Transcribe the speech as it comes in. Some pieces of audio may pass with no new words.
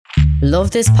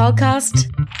Love this podcast?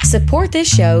 Support this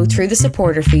show through the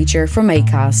supporter feature from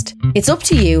Acast. It's up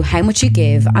to you how much you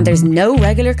give, and there's no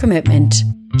regular commitment.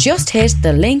 Just hit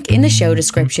the link in the show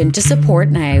description to support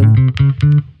now.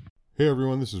 Hey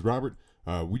everyone, this is Robert.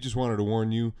 We just wanted to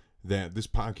warn you that this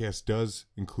podcast does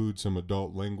include some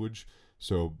adult language,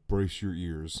 so brace your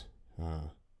ears.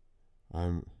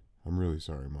 I'm really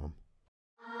sorry, Mom.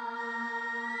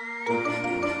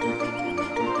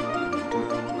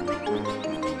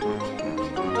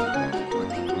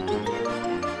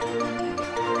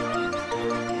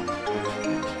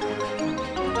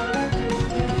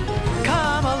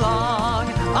 Come along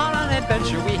on an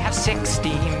adventure. We have 60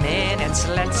 minutes.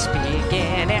 Let's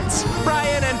begin. It's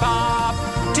Brian and Bob,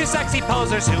 two sexy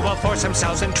posers who will force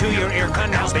themselves into your ear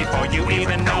canals before you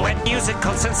even know it.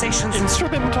 Musical sensations,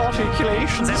 instrumental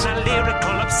articulations, and a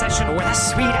lyrical obsession with a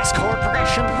sweet-ass chord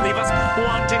progression leave us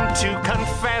wanting to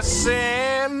confess in.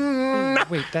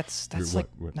 Wait, that's Wait, like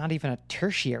what? not even a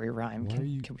tertiary rhyme. Why are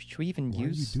you- Should we even Why are you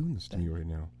use? doing this to me right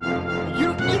now? You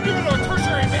don't even know what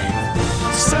tertiary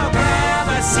means. So grab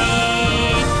a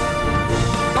seat,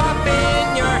 pop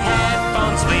in your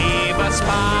headphones, leave a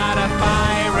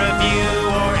Spotify review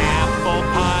or Apple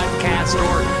Podcast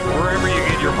or wherever you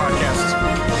get your podcasts.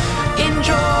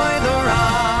 Enjoy the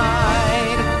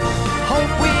ride.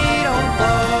 Hope we don't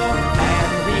blow,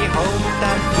 and we hope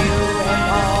that you and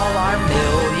all our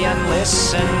million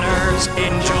listeners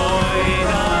enjoy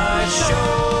the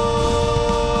show.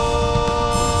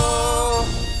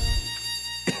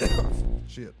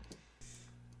 Shit.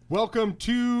 Welcome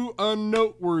to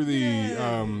Unnoteworthy.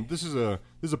 This is a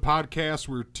podcast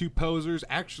where two posers,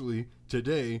 actually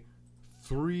today,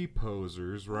 three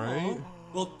posers, right?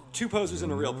 Well, two posers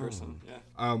and a real person.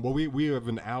 Yeah. Well, we have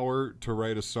an hour to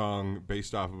write a song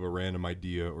based off of a random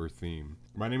idea or theme.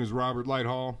 My name is Robert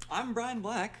Lighthall. I'm Brian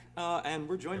Black, and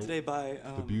we're joined today by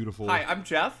The beautiful. Hi, I'm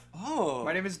Jeff. Oh,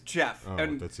 My name is Jeff. Oh,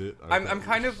 and that's it? I'm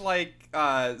kind of like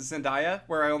Zendaya,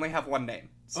 where I only have one name.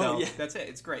 So Oh, yeah. that's it.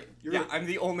 It's great. You're- I'm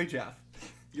the only Jeff.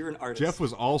 you're an artist. Jeff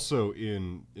was also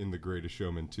in The Greatest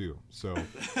Showman too. So,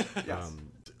 Yes.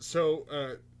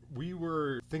 We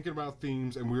were thinking about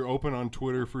themes, and we were open on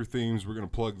Twitter for themes. We're gonna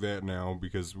plug that now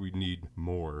because we need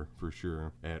more for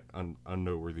sure at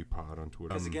Unnoteworthy Pod on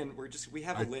Twitter. Because again, we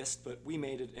have a list, but we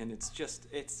made it, and it's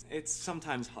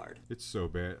sometimes hard. It's so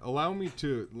bad. Allow me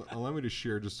to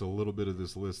share just a little bit of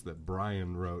this list that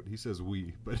Brian wrote. He says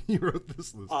we, but he wrote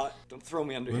this list. Don't throw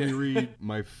me under Let me here. read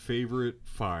my favorite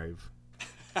 5.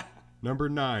 Number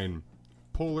 9,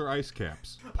 polar ice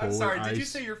caps. I'm Polar sorry. Did you ice-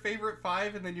 say your favorite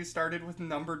 5 and then you started with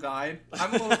number 9? I'm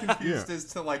a little confused Yeah. as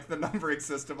to like the numbering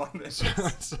system on this.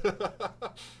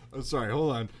 I'm sorry,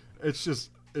 hold on.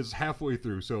 It's halfway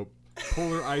through. So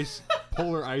polar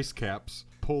ice caps,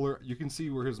 you can see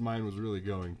where his mind was really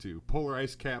going to. Polar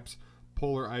ice caps,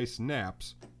 polar ice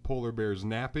naps, polar bears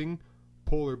napping,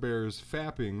 polar bears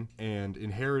fapping, and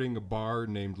inheriting a bar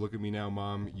named Look at Me Now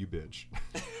Mom, You Bitch.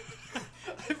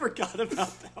 I forgot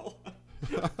about that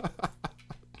one.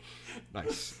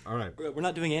 Nice. All right. We're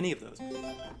not doing any of those.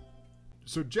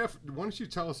 So, Jeff, why don't you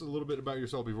tell us a little bit about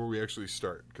yourself before we actually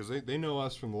start? Because they know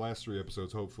us from the last 3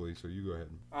 episodes, hopefully, so you go ahead.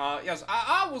 Yes,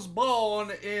 I was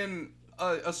born in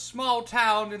a small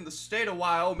town in the state of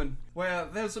Wyoming where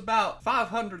there's about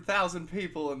 500,000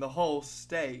 people in the whole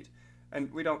state.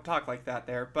 And we don't talk like that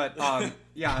there, but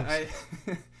yeah,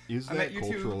 Is I that met you two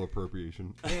cultural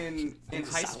appropriation? in the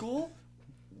high South. school.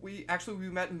 We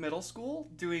met in middle school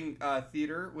doing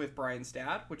theater with Brian's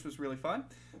dad, which was really fun.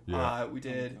 Yeah. We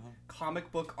did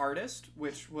comic book artist,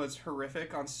 which was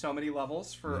horrific on so many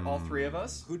levels for all 3 of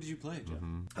us. Who did you play, Jeff?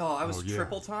 Oh, I was Oh, yeah.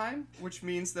 triple time, which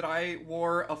means that I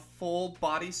wore a full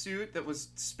bodysuit that was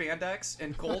spandex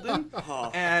and golden,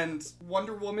 and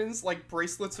Wonder Woman's like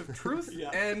bracelets of truth, Yeah.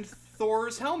 and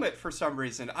Thor's helmet for some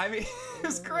reason. I mean, it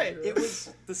was great. It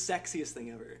was the sexiest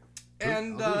thing ever.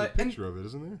 And There's a and picture of it,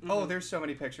 isn't there? oh, there's so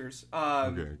many pictures.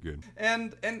 Okay, good.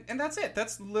 And that's it.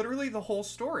 That's literally the whole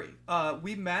story.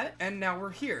 We met, and now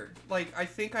we're here. Like, I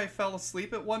think I fell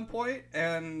asleep at one point,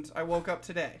 and I woke up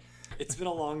today. It's been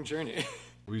a long journey.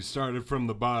 We started from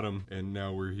the bottom, and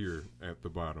now we're here at the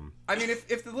bottom. I mean,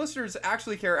 if the listeners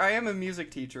actually care, I am a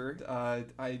music teacher.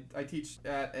 I teach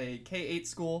at a K-8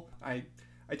 school. I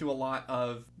do a lot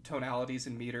of tonalities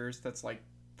and meters. That's like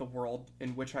the world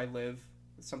in which I live.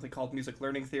 It's something called music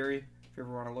learning theory, if you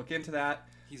ever want to look into that.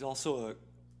 He's also a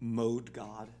mode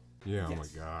god. Yeah, Yes. Oh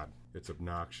my God. It's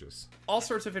obnoxious. All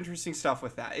sorts of interesting stuff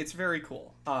with that. It's very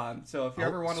cool. So if you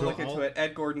ever want to look into it,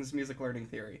 Ed Gordon's music learning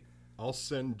theory. I'll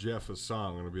send Jeff a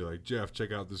song and I'll be like, Jeff,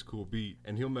 check out this cool beat.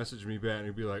 And he'll message me back and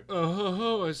he'll be like,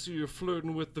 oh, I see you're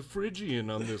flirting with the Phrygian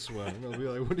on this one. And I'll be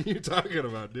like, what are you talking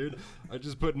about, dude? I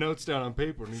just put notes down on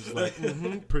paper. And he's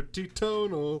like, pretty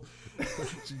tonal.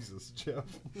 Jesus, Jeff.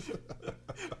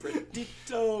 Pretty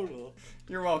tonal.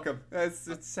 You're welcome.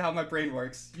 It's how my brain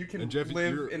works. You can Jeff,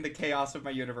 live in the chaos of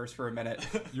my universe for a minute.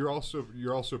 You're also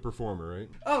a performer, right?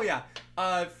 Oh, yeah.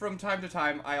 From time to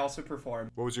time, I also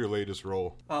perform. What was your latest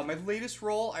role? My latest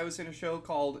role, I was in a show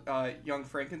called Young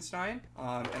Frankenstein,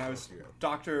 and I was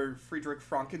Dr. Friedrich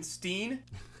Frankenstein,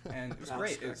 and it was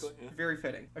great. It was very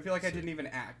fitting. I feel like I didn't even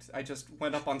act. I just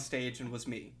went up on stage and was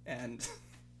me, and...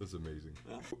 That's amazing.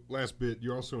 Yeah. Last bit,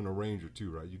 you're also an arranger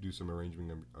too, right? You do some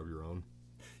arranging of your own?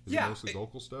 Is it mostly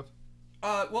vocal stuff?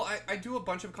 Well, I do a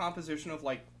bunch of composition of,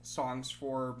 like, songs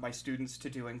for my students to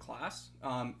do in class.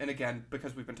 And again,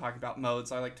 because we've been talking about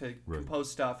modes, I like to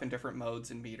compose stuff in different modes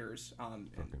and meters and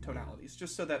tonalities,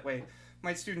 just so that way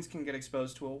my students can get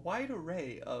exposed to a wide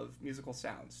array of musical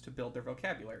sounds to build their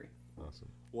vocabulary. Awesome.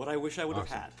 What I wish I would have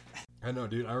had. I know,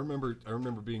 dude. I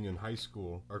remember being in high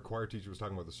school. Our choir teacher was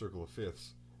talking about the circle of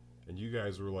fifths. And you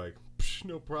guys were like,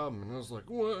 no problem. And I was like,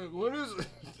 what is it?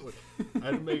 I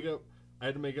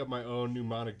had to make up my own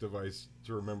mnemonic device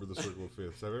to remember the circle of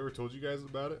fifths. Have I ever told you guys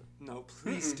about it? No,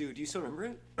 please, dude. Do you still remember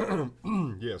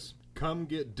it? Yes. Come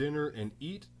get dinner and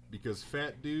eat because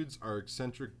fat dudes are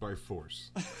eccentric by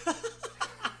force.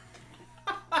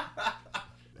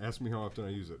 Ask me how often I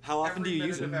use it. How often do you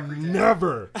use it?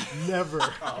 Never.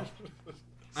 Oh.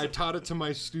 I taught it to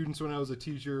my students when I was a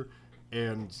teacher,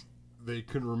 and they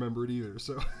couldn't remember it either.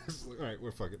 So it's like, all right,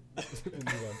 well, fuck it. We'll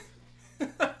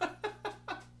move on.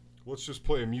 Let's just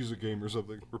play a music game or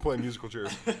something. We're playing musical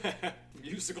chairs.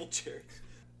 Musical chairs.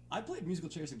 I played musical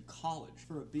chairs in college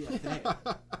for a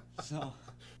BFA. So,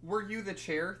 were you the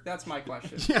chair? That's my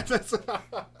question. Yeah, that's. It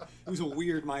was a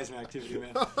weird Meisner activity,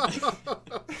 man.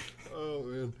 Oh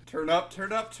man. Turn up,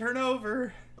 turn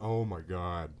over. Oh my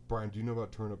God, Brian, do you know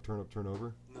about turn up, turn up, turn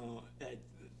over? No.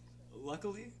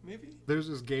 Luckily, maybe? There's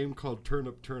this game called Turn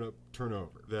Up, Turn Up, Turn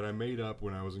Over that I made up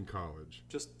when I was in college.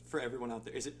 Just for everyone out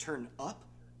there, is it turn up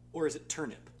or is it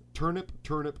turnip? Turnip,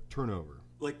 turnip, turn over.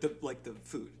 Like the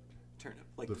food. Turnip,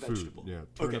 like the vegetable. Food, yeah.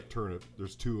 Turnip, turnip.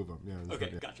 There's two of them. Yeah.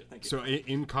 Okay, gotcha. Thank you. So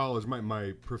in college,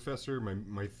 my professor,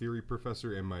 my theory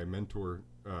professor, and my mentor,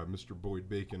 Mr. Boyd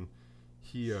Bacon,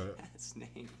 he his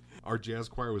name. Our jazz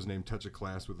choir was named Touch a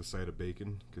Class with a Side of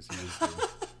Bacon because he was.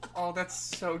 Oh, that's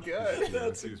so good.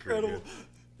 That's incredible.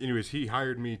 Anyways, he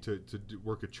hired me to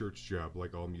work a church job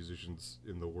like all musicians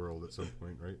in the world at some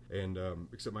point, right? And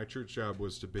except my church job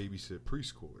was to babysit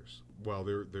preschoolers while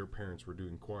their parents were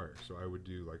doing choir. So I would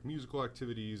do like musical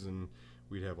activities, and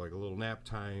we'd have like a little nap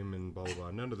time and blah, blah,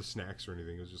 blah. None of the snacks or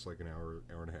anything. It was just like an hour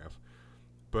and a half.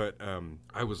 But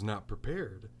I was not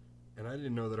prepared. And I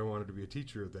didn't know that I wanted to be a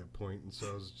teacher at that point, and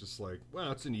so I was just like, well,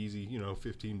 it's an easy,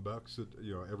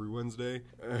 $15 every Wednesday.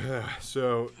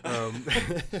 So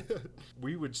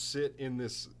we would sit in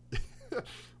this,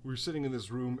 we were sitting in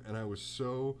this room, and I was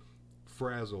so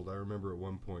frazzled, I remember at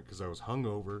one point, because I was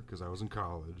hungover, because I was in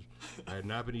college. I had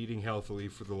not been eating healthily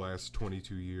for the last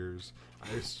 22 years.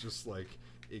 I was just like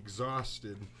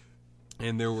exhausted.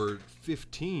 And there were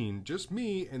 15, just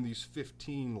me, and these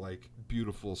 15 like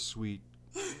beautiful, sweet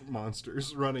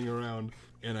monsters running around,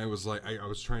 and I was like, I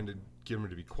was trying to get them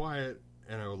to be quiet,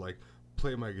 and I would like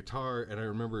play my guitar, and I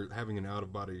remember having an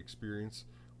out-of-body experience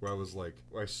where I was like,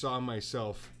 I saw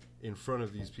myself in front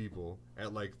of these people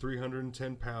at like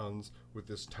 310 pounds with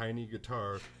this tiny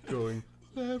guitar going,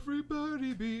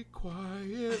 everybody be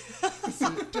quiet,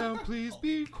 sit down, please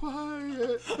be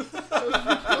quiet,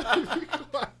 everybody be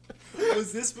quiet.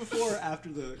 Was this before or after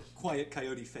the Quiet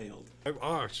Coyote failed?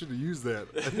 I should have used that.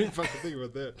 I didn't fucking think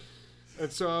about that.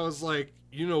 And so I was like,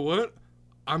 you know what?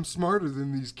 I'm smarter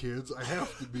than these kids. I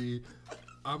have to be.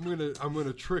 I'm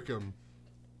gonna trick them.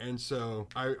 And so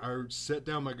I set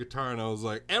down my guitar and I was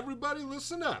like, everybody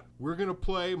listen up. We're gonna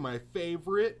play my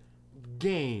favorite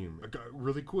game. I got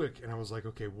really quick, and I was like,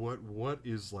 okay, what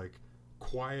is like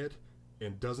quiet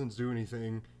and doesn't do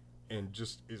anything and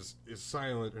just is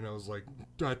silent? And I was like,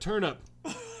 turn up.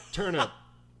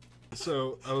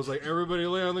 So I was like, everybody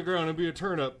lay on the ground and be a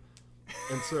turnip.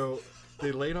 And so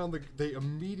they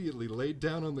immediately laid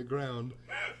down on the ground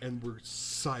and were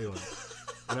silent.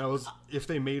 And if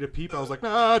they made a peep, I was like,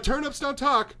 turnips don't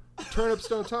talk. Turnips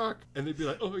don't talk. And they'd be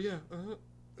like, oh yeah,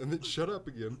 and then shut up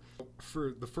again.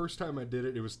 For the first time I did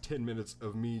it, it was 10 minutes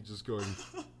of me just going,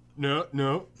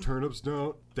 no, turnips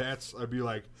don't. I'd be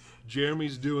like,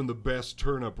 Jeremy's doing the best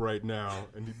turnip right now.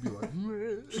 And he'd be like,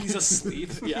 he's asleep.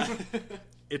 Yeah.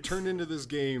 it turned into this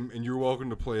game, and you're welcome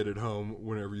to play it at home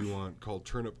whenever you want, called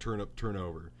Turn Up, Turn Up, Turn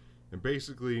Over. And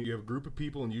basically, you have a group of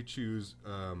people, and you choose,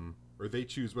 or they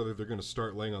choose whether they're going to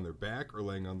start laying on their back or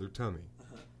laying on their tummy.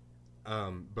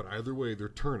 But either way, they're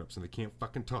turnips, and they can't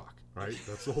fucking talk, right?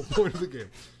 That's the whole point of the game.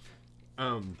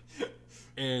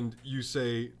 And you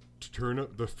say, turn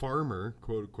up, the farmer,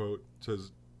 quote unquote,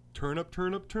 says, turn up,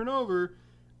 turn up, turn over,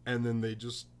 and then they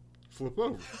just flip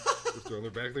over. If they're on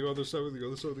their back, they go on their stomach, they go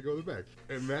on their stomach, they go on their back.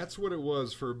 And that's what it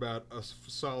was for about a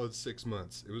solid 6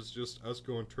 months. It was just us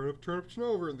going turn up, turn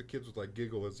over, and the kids would like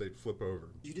giggle as they'd flip over.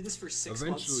 You did this for 6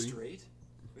 months straight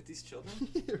with these children?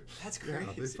 That's crazy.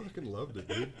 Yeah, they fucking loved it,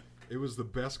 dude. It was the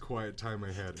best quiet time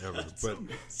I had ever. But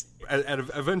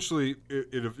eventually,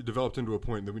 it developed into a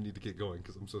point that we need to get going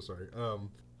because I'm so sorry.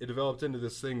 It developed into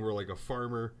this thing where like a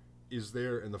farmer is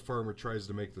there and the farmer tries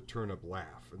to make the turnip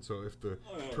laugh. And so if the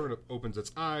turnip opens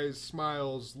its eyes,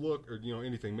 smiles, look, or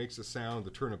anything, makes a sound, the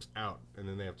turnip's out, and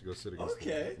then they have to go sit against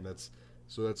the and that's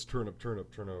turn up, turn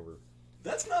over.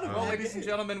 That's not a bad Well, ladies and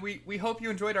gentlemen, we hope you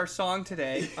enjoyed our song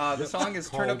today. The song is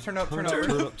Turn Up, Turn Up, Turn Over.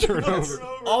 Turn up, turn over.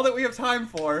 All that we have time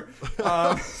for.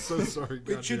 So sorry.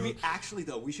 Wait, should we actually,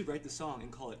 though, we should write the song and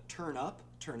call it Turn Up,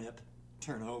 Turnip,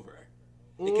 Turn Over.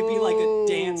 It could be like a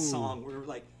dance song where we're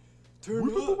like, turn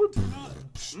up,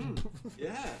 turn up.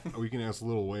 Yeah. We can ask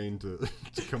Lil Wayne to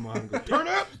come on and go, turn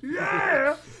up!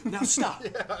 Yeah! Now stop.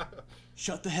 Yeah.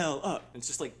 Shut the hell up. And it's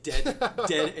just like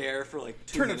dead air for like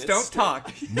 2 Turnips minutes. don't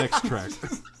talk. Next track.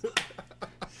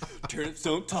 Turnips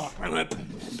don't talk.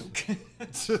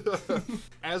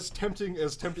 As tempting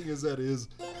as that is,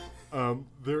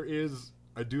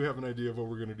 I do have an idea of what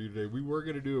we're going to do today. We were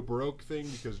going to do a Baroque thing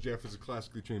because Jeff is a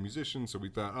classically trained musician, so we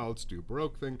thought, let's do a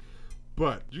Baroque thing.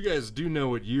 But you guys do know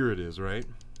what year it is, right?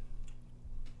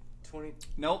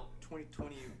 Nope.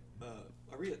 2020.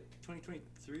 Are we at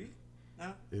 2023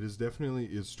 now? It is definitely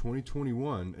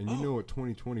 2021, and you know what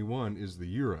 2021 is the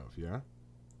year of, yeah?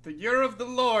 The year of the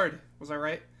Lord. Was I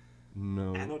right?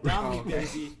 No. Anno Domini,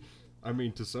 baby. I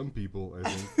mean, to some people, I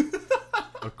think.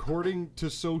 According to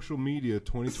social media,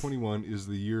 2021 is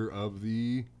the year of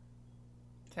the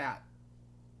Cat.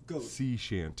 Goat. sea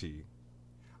shanty.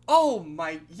 Oh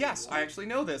my! Yes, I actually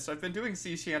know this. I've been doing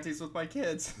sea shanties with my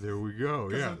kids. There we go.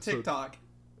 Because Yeah. of TikTok.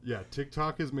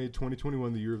 TikTok has made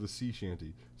 2021 the year of the sea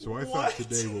shanty. So I thought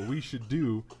today what we should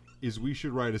do is we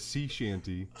should write a sea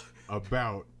shanty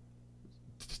about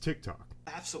TikTok.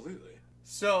 Absolutely.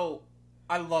 So,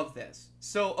 I love this.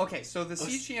 So the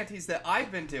sea shanties that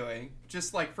I've been doing,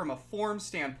 just like from a form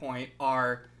standpoint,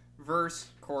 are verse,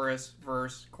 chorus,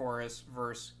 verse, chorus,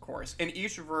 verse, chorus. And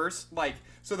each verse,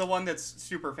 so the one that's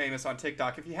super famous on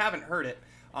TikTok, if you haven't heard it,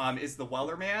 is the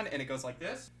Weller Man, and it goes like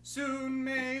this. Soon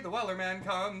may the Weller Man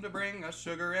come to bring us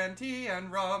sugar and tea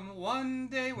and rum. One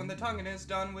day when the tonguing is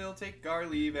done, we'll take our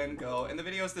leave and go. And the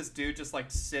video is this dude just like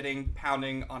sitting,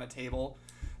 pounding on a table.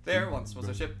 There once was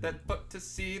a ship that put to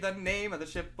sea. The name of the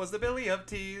ship was the Billy of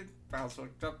Tea.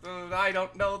 I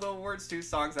don't know the words to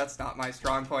songs. That's not my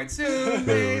strong point. Soon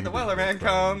may the Weller Man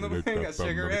come to bring us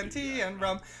sugar and tea and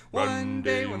rum. One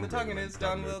day when the tonguing is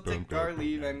done, we'll take our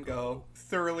leave and go.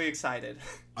 Thoroughly excited.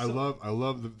 I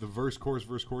love the verse, chorus,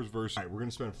 verse, chorus, verse. All right, we're going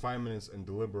to spend 5 minutes and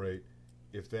deliberate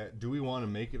do we want to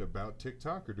make it about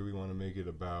TikTok or do we want to make it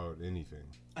about anything?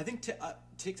 I think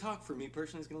TikTok for me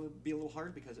personally is going to be a little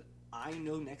hard because I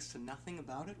know next to nothing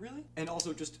about it really, and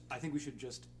also I think we should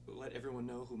just let everyone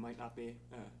know who might not be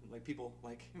like people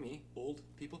like me, old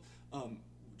people,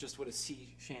 just what a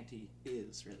sea shanty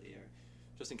is really, or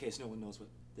just in case no one knows what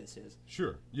this is.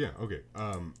 Sure. Yeah. Okay.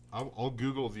 I'll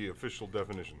Google the official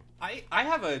definition. I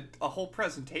have a whole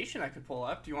presentation I could pull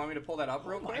up. Do you want me to pull that up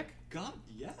real quick? God,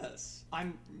 yes.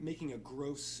 I'm making a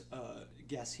gross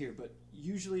guess here, but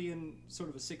usually in sort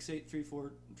of a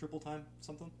 6-8-3-4 triple time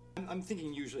something. I'm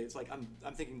thinking usually it's like I'm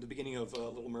thinking the beginning of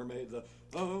Little Mermaid.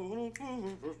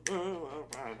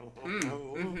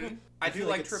 I do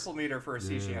like triple meter for a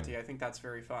sea shanty. I think that's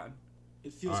very fun.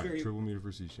 It feels very triple meter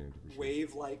for sea shanty. For sure.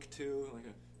 Wave-like too, like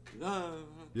a.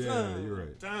 Yeah, you're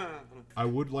right. I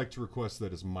would like to request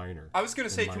that as minor. I was gonna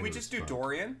say, can we just do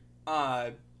Dorian?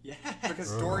 Yeah.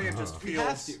 Because Dorian just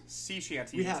feels sea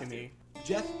shanty to me.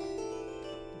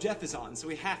 Jeff is on, so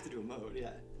we have to do a mode. Yeah.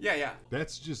 Yeah.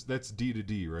 That's D to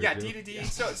D, right? Yeah, Jeff? D to D. Yeah.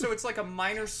 So it's like a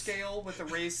minor scale with a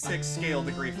raised 6 scale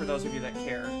degree for those of you that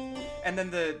care. And then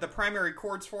the primary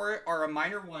chords for it are a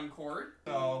minor 1 chord.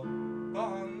 So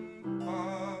bum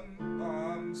bum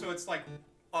bum. So it's like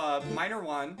minor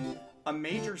 1, a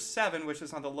major 7, which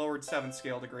is on the lowered 7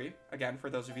 scale degree, again, for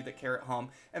those of you that care at home,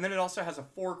 and then it also has a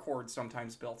 4 chord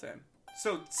sometimes built in.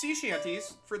 So sea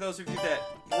shanties, for those of you that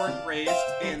weren't raised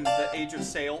in the age of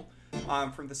sail,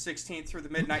 from the 16th through the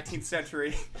mid 19th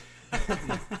century.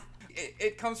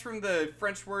 It comes from the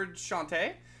French word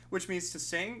chanter, which means to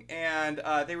sing, and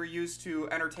they were used to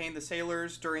entertain the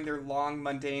sailors during their long,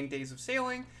 mundane days of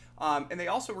sailing. And they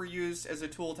also were used as a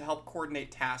tool to help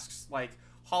coordinate tasks like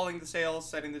hauling the sails,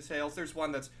 setting the sails. There's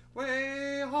one that's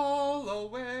way haul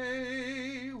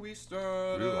away, we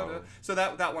start. So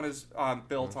that one is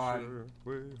built on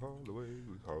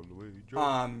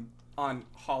on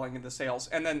hauling in the sails.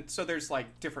 And then so there's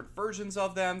like different versions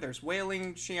of them. There's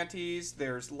whaling shanties,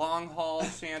 there's long haul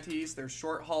shanties, there's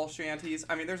short haul shanties.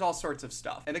 I mean, there's all sorts of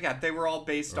stuff. And again, they were all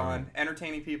based on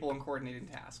entertaining people and coordinating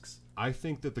tasks. I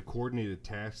think that the coordinated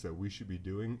task that we should be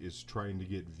doing is trying to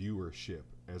get viewership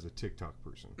as a TikTok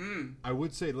person. I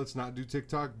would say let's not do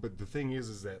TikTok, but the thing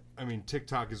is that, I mean,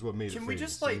 TikTok is what made it famous. Can we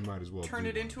just so like we might as well turn do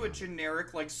it one into a now.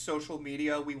 generic like social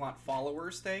media we want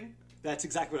followers thing? That's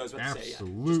exactly what I was about to say. Yeah.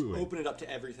 Absolutely. Just open it up to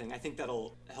everything. I think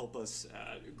that'll help us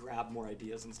grab more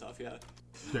ideas and stuff. Yeah.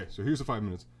 Okay, so here's the 5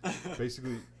 minutes.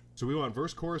 Basically, so we want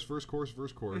verse, chorus,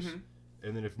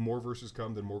 and then if more verses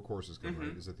come, then more choruses come,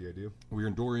 right? Is that the idea? We're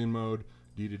in Dorian mode,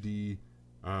 D to D,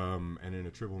 and in a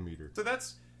triple meter. So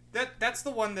that's the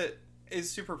one that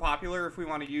is super popular if we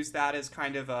want to use that as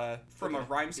kind of a from a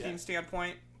rhyme scheme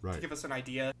standpoint to give us an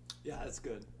idea. Yeah, that's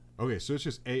good. Okay, so it's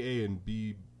just AA and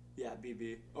B. Yeah,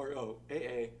 BB or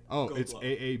AA. Oh, Go it's Glow.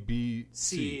 AABC,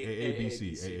 C,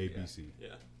 AABC, AABC, AABC. Yeah.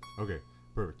 Okay,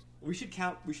 perfect. We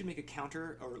should make a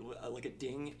counter or like a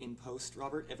ding in post,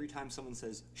 Robert, every time someone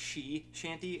says she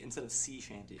shanty instead of sea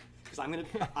shanty, because I'm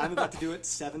about to do it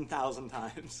 7,000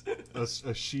 times.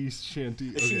 A she shanty.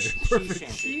 A Okay, she perfect.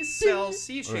 shanty. She sells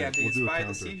sea All right, we'll shanties do a by the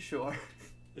counter. seashore.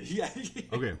 Yeah.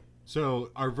 Okay,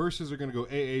 so our verses are going to go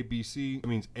AABC. That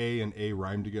means A and A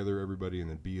rhyme together, everybody, and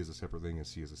then B is a separate thing and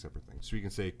C is a separate thing. So we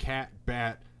can say cat,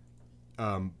 bat,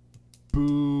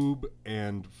 boob,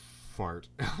 and fart.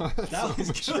 That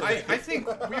was good. I think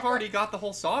we've already got the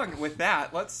whole song with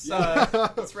that. Let's wrap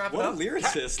it What a up.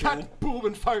 lyricist, man. Cat, boob,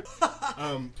 and fart.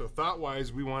 So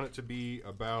thought-wise, we want it to be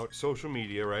about social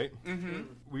media, right? Mm-hmm.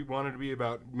 We want it to be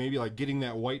about maybe like getting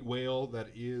that white whale that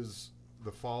is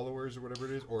the followers or whatever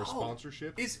it is, or a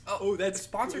sponsorship. That's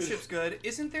sponsorship's good.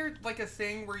 Isn't there like a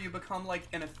thing where you become like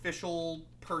an official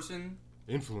person?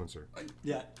 Influencer.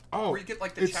 Yeah. Oh, where you get,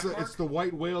 like, the it's check mark? it's the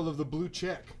white whale of the blue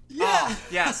check. Yeah.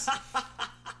 Yes.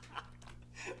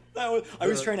 I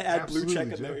was trying to add blue Absolutely,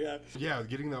 check in there. Yeah. Yeah,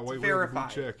 getting that white whale verified.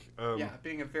 of the blue check. Yeah,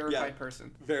 being a verified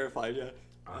person. Verified. Yeah.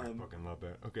 I fucking love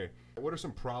that. Okay, what are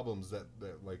some problems that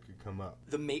like could come up?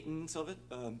 The maintenance of it.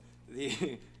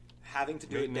 The having to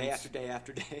do it day Maintenance. after day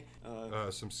after day.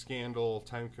 Some scandal,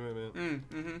 time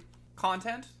commitment.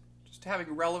 Content. Just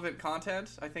having relevant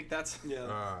content. I think that's.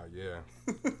 Yeah. Yeah.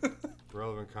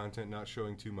 Relevant content, not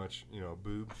showing too much,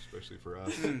 boob, especially for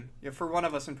us. Yeah, for one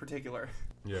of us in particular.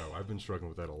 Yeah, I've been struggling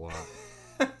with that a lot.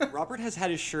 Robert has had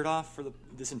his shirt off for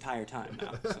this entire time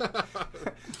now. So.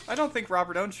 I don't think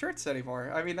Robert owns shirts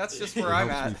anymore. I mean, that's just where It I'm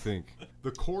helps me at. think.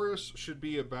 The chorus should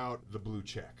be about the blue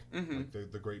check,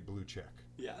 like the great blue check.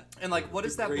 Yeah. And like, what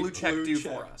does that great blue check blue do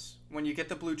check. for us? When you get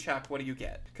the blue check, what do you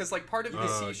get? Because like part of the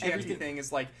sea shanty everything. thing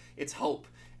is like it's hope,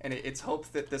 and it's hope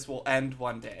that this will end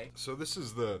one day. So this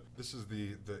is the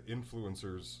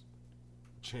influencers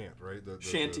chant, right? The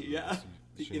Shanty, yeah.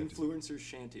 The shanty. influencer's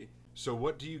shanty. So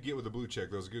what do you get with a blue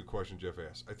check? That was a good question Jeff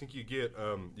asked. I think you get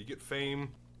fame,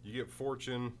 you get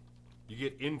fortune, you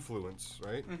get influence,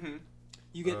 right? Mm-hmm.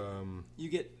 You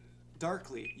get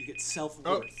darkly. You get self-worth.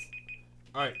 Oh.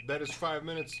 All right, that is 5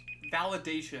 minutes.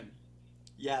 Validation.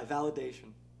 Yeah,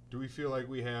 validation. Do we feel like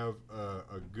we have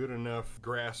a good enough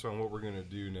grasp on what we're gonna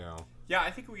do now? Yeah,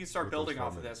 I think we can start With building those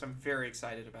off of comments. this. I'm very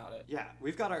excited about it. Yeah,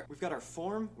 we've got our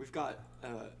form. We've got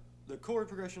the chord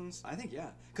progressions. I think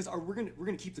because we're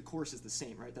gonna keep the choruses the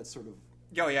same, right? That's sort of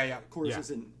Yeah.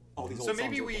 choruses in all these old So songs.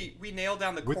 maybe we nail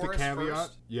down the With the chorus caveat,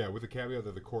 first. with the caveat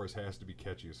that the chorus has to be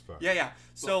catchy as fuck. Yeah.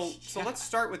 So Well, so let's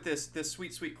start with this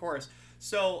sweet chorus.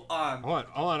 So Hold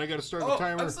on, I gotta start the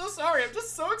timer. I'm so sorry. I'm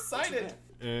just so excited.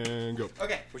 And go.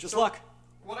 Okay. Wish us so luck.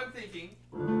 What I'm thinking,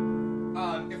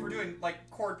 if we're doing like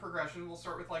chord progression, we'll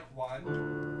start with like 1.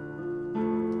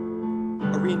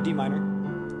 Are we in D minor?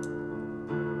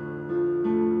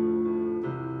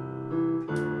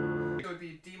 It would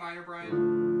be D minor,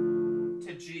 Brian,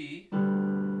 to G,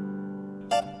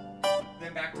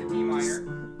 then back to D minor,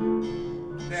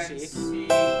 then C. C,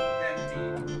 then D.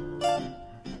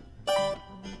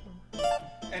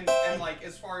 And like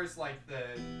as far as like the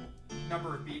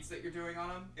number of beats that you're doing on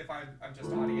them, if I'm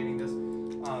just audiating this,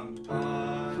 ba-dum,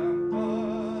 ba-dum,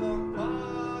 ba-dum,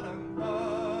 ba-dum,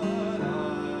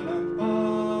 ba-dum,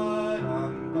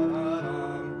 ba-dum, ba-dum,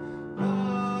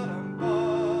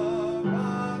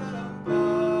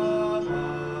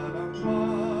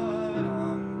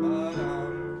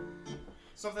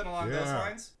 Something along those Yeah.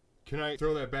 lines. Can I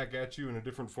throw that back at you in a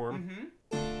different form?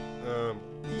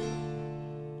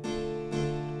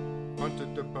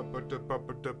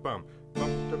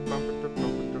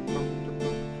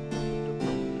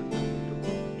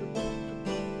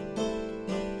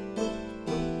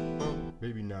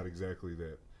 Maybe not exactly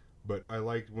that, but I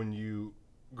liked when you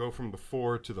go from the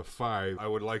 4 to the 5. I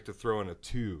would like to throw in a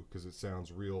 2 because it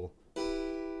sounds real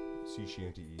sea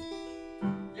shanty-y.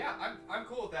 Yeah, I'm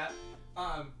cool with that.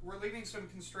 We're leaving some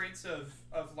constraints of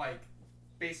like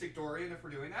basic Dorian if we're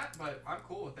doing that, but I'm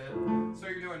cool with it. So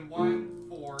you're doing 1,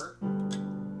 4,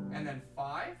 and then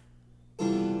 5.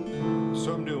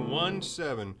 So I'm doing 1,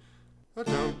 7. So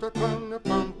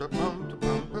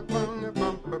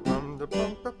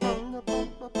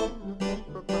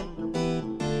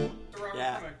Robert,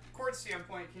 Yeah. from a chord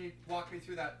standpoint, can you walk me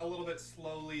through that a little bit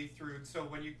slowly through? So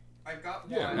when I've got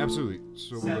 1. Yeah, absolutely.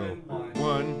 So we go 7, 1.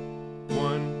 1,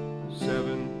 1,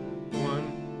 7,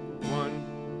 1,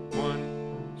 1,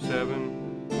 1,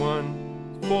 7,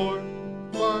 1, 4,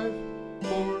 5,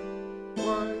 4,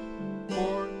 5,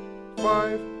 4,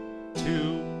 5,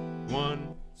 2,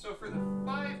 1. So for the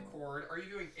 5 chord, are you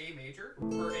doing A major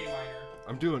or A minor?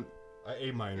 I'm doing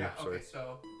A minor, Yeah, sorry. okay,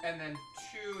 so, and then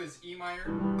 2 is E minor.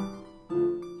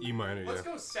 E minor, Let's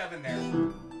yeah. go 7 there.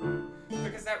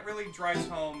 Because that really drives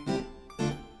home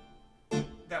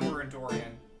that we're in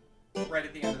Dorian right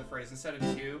at the end of the phrase. Instead of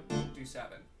 2, do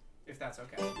 7, if that's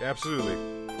okay. Absolutely.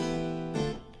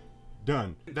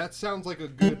 Done. That sounds like a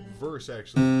good verse,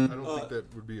 actually. I don't think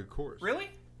that would be a chorus. Really?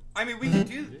 I mean, we could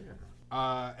do... Yeah.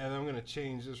 And I'm going to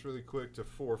change this really quick to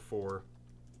 4, 4.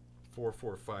 4,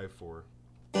 4, 5, 4.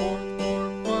 4, 4,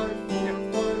 5, 4, 5,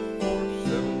 4,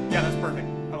 7. Yeah, that's perfect.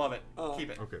 I love it.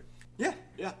 Keep it. Okay. Yeah.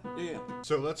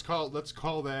 So let's call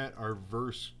that our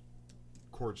verse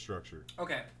chord structure.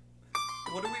 Okay.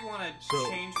 What do we want to So,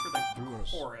 change for do we the wanna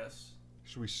chorus?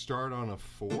 Should we start on a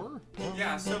 4?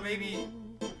 Yeah, so maybe...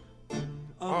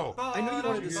 Oh. I know you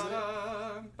wanted to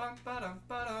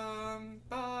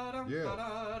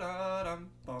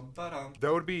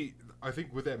That would be, I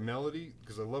think, with that melody,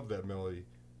 because I love that melody.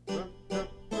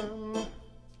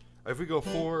 If we go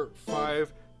 4,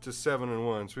 5 to 7 and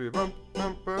 1, so we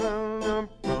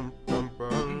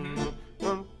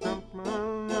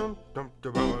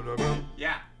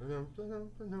Yeah.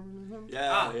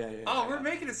 Yeah. Oh, we're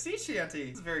making a sea shanty.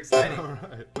 It's very exciting. All right.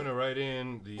 I'm gonna write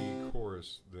in the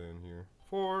chorus then here.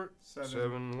 4,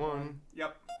 7, 1.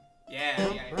 Yep.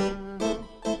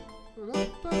 Yeah.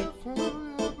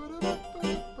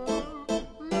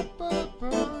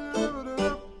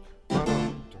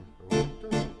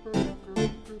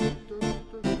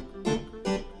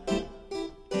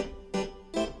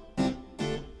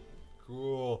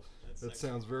 Cool. That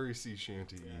sounds very sea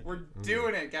shanty. We're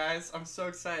doing it, guys. I'm so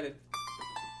excited.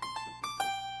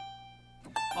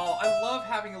 Oh, I love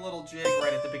having a little jig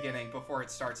right at the beginning before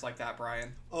it starts like that,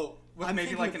 Brian. Oh, With I'm maybe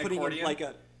thinking like of an putting accordion?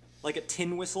 in like a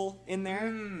tin whistle in there,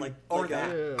 or like that.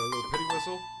 Yeah, a little penny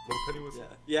whistle. Little penny whistle.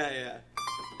 Yeah.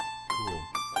 Cool.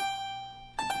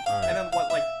 And then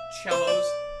what, like cellos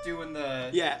doing the...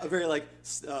 Yeah, a very like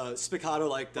spiccato,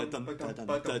 like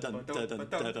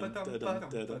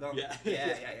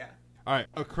Yeah. All right.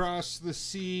 Across the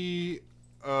sea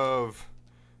of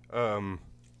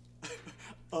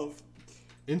of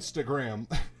Instagram.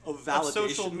 validation.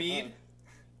 social mead.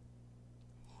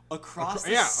 Across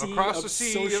Yeah, the sea across of the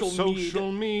sea of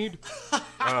social mead.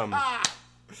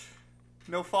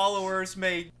 No followers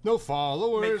may No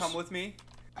followers. come with me.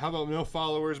 How about no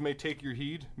followers may take your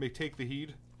heed? May take the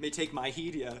heed. May take my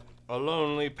heed, yeah. A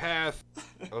lonely path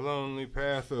of a lonely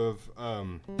path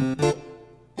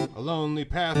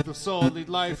of solid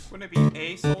life. Wouldn't it be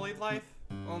a solid life?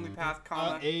 Only path,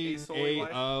 comma, a solid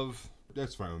life? Of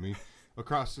that's fine with me.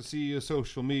 Across the sea of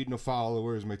social mead, no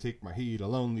followers may take my heed. A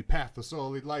lonely path of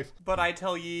solid life. But I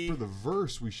tell ye... For the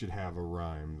verse, we should have a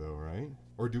rhyme, though, right?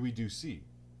 Or do we do C?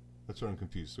 That's what I'm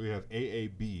confused. So we have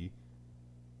AAB.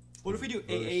 What if we do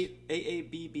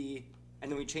AABB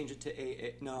and then we change it to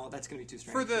AA? No, that's gonna be too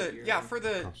strange.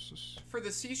 For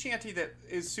the sea shanty that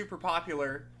is super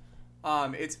popular,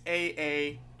 it's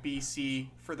AABC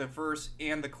for the verse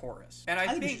and the chorus. And I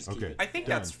think we think should just keep it. I think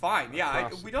Done. that's fine. Yeah,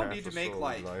 Across we the don't path need to of make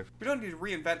solid life. we don't need to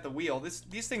reinvent the wheel.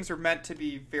 These things are meant to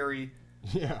be very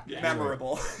Yeah.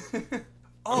 memorable.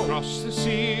 Across the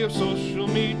sea of social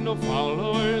mead, no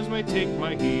followers may take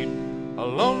my heed. A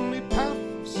lonely path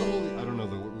of solid... I don't know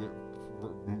the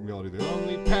melody. The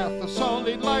lonely path of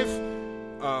solid life.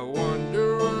 A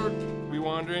wanderer... We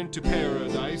wander into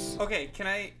paradise. Okay, can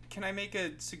I make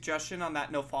a suggestion on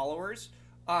that no followers?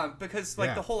 Because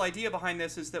Yeah. the whole idea behind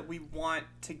this is that we want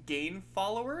to gain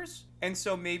followers, and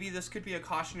so maybe this could be a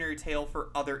cautionary tale for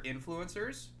other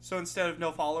influencers. So instead of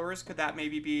no followers, could that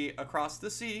maybe be across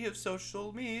the sea of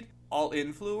social media, all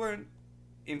influencers?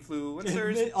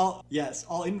 all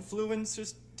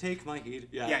influencers take my heed.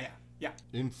 Yeah.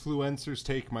 Influencers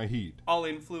take my heat. All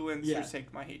influencers Yeah.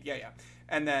 take my heat. Yeah.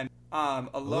 And then a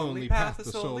lonely path, a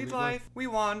solely life, we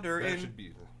wander That in. should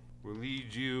be will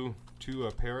lead you to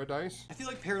a paradise. I feel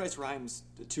like paradise rhymes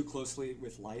too closely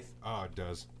with life. Oh, it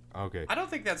does. Okay. I don't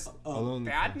think that's A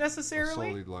lonely bad path, necessarily.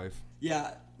 A solid life.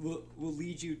 Yeah, will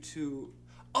lead you to.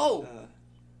 Oh, Uh,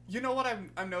 you know what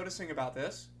I'm noticing about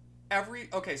this?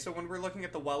 So when we're looking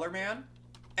at the Wellerman,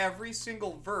 every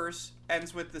single verse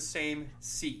ends with the same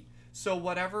C. So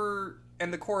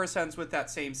and the chorus ends with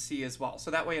that same C as well. So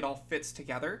that way it all fits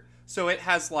together. So it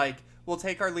has we'll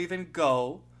take our leave and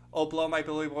go. Oh, blow my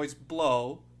billy boys,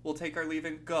 blow. We'll take our leave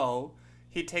and go.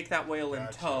 He'd take that whale in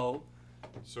Gotcha. tow.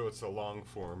 So it's a long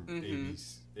form Mm-hmm.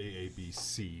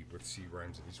 AABC with C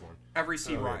rhymes with each one. Every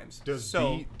C Okay. rhymes.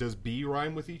 Does B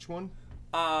rhyme with each one?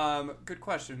 Good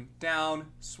question.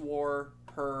 Down, swore,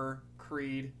 per,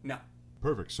 creed, no.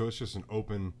 Perfect. So it's just an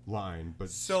open line, but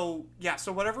So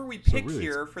whatever we pick really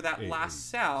here it's for that A, last A,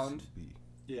 sound B.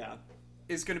 yeah,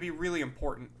 is going to be really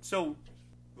important. So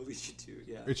will lead you to.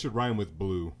 Yeah, It should rhyme with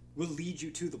blue. will lead you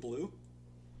to the blue,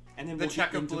 and then The we'll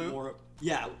check get of into blue? More,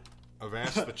 yeah,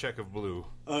 Avast the check of blue.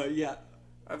 yeah.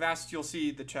 I've asked, you'll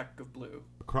see the check of blue.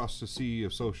 Across the sea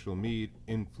of social media,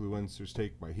 influencers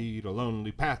take my heed. A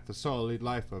lonely path, a solid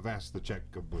life. Avast the check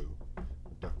of blue.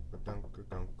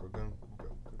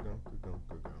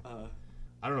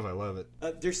 I don't know if I love it.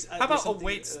 There's. How about something,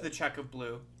 awaits the check of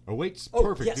blue? Awaits, Oh,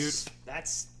 perfect, yes, dude.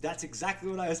 that's exactly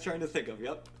what I was trying to think of.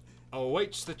 Yep.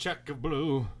 Awaits the check of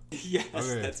blue. Yes,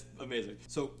 Okay. that's amazing.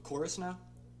 So chorus now.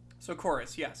 So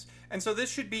chorus, yes. And so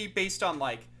this should be based on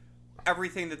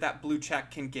everything that blue check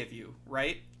can give you,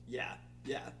 right? Yeah,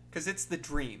 yeah. Because it's the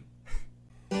dream.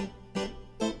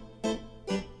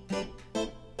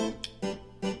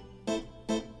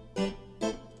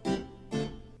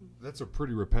 That's a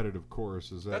pretty repetitive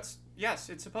chorus. Is that? Yes,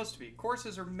 it's supposed to be.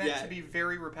 Choruses are meant Yeah. to be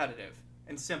very repetitive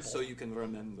and simple. So you can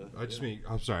remember. I just mean.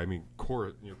 I'm sorry. I mean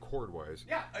chord. Chord wise.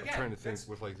 Yeah, I'm again, trying to think that's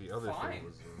with the other fine.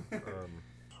 thing.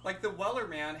 Was, the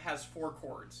Wellerman has 4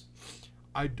 chords.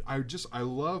 I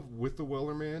love with the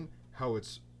Wellerman how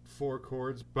it's 4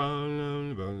 chords,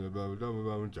 and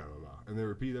they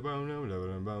repeat it,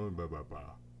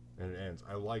 and it ends.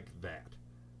 I like that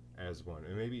as one.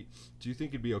 And maybe, do you think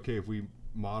it'd be okay if we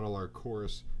model our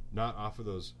chorus not off of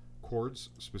those chords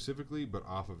specifically, but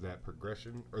off of that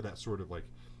progression, or that sort of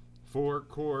 4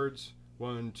 chords,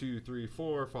 1, 2, 3,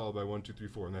 4, followed by 1, 2, 3,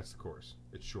 4, and that's the chorus.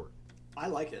 It's short. I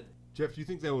like it. Jeff, do you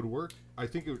think that would work? I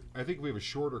think we have a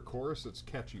shorter chorus that's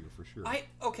catchier for sure.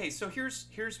 Okay, so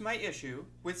here's my issue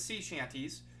with sea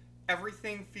shanties.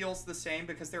 Everything feels the same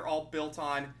because they're all built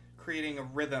on creating a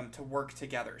rhythm to work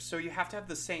together. So you have to have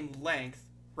the same length,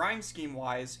 rhyme scheme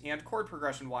wise and chord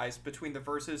progression wise, between the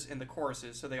verses and the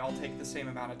choruses, so they all take the same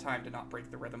amount of time to not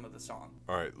break the rhythm of the song.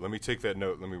 All right, let me take that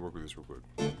note. Let me work with this real quick.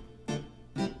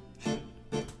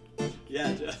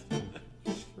 Yeah, Jeff.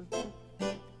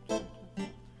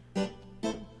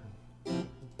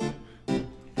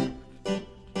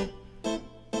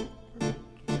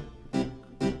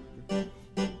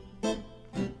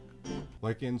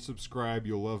 Like and subscribe,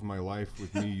 you'll love my life.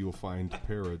 With me, you'll find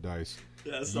paradise.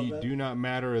 Yeah, stop Ye that. do not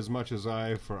matter as much as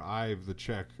I, for I've the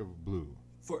check of blue.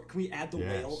 Can we add the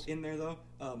Yes. whale in there though?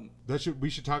 We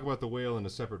should talk about the whale in a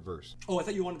separate verse. Oh, I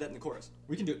thought you wanted that in the chorus.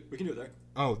 We can do it. We can do it there.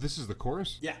 Oh, this is the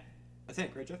chorus? Yeah, I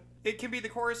think, right, Jeff? It can be the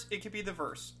chorus, it can be the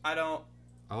verse. I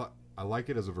like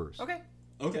it as a verse. Okay.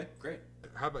 Okay, great.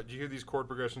 How about, do you hear these chord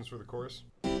progressions for the chorus?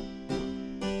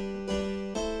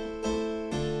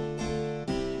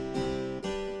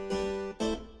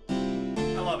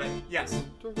 I love it. Yes.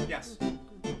 Yes.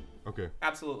 Okay.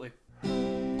 Absolutely.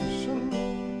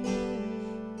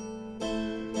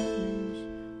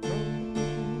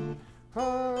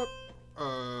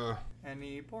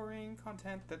 Any boring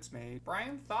content that's made.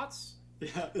 Brian, thoughts?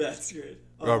 Yeah, that's great.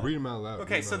 Read them out loud.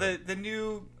 Okay, read 'em so out loud. the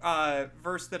new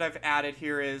verse that I've added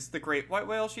here is the great white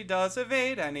whale. She does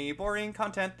evade any boring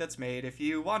content that's made. If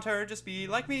you want her, just be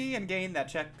like me and gain that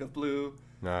check of blue.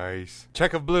 Nice.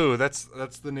 Check of blue. That's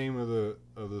the name of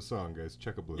the song, guys.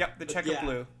 Check of blue. Yep, the check Yeah. of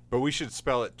blue. But we should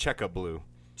spell it check of blue.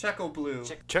 Checo Blue.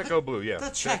 Checo Blue, yeah. The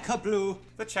Checo Blue.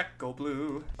 The Checo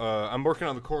Blue. I'm working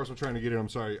on the chorus. I'm trying to get it. I'm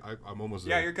sorry. I'm almost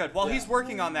there. Yeah, you're good. While he's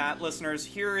working on that, listeners,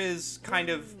 here is kind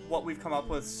of what we've come up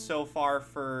with so far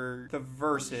for the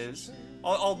verses.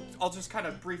 I'll just kind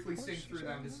of briefly sing through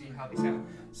them to see how they sound.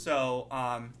 So,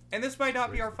 and this might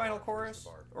not be our final chorus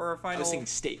or our I final was singing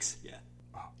stakes. Yeah.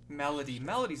 melody.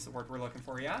 Melody's the word we're looking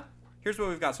for, yeah? Here's what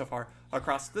we've got so far.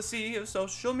 Across the sea of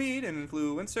social media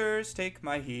influencers, take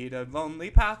my heed. A lonely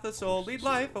path, a soul lead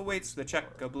life awaits the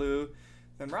Checo Blue.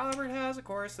 Then Robert has a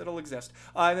chorus that'll exist.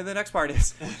 And then the next part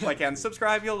is, like and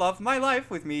subscribe, you'll love my life.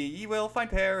 With me, ye will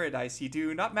find paradise. Ye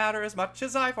do not matter as much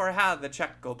as I, for I have the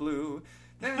Checo Blue.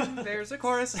 Then there's a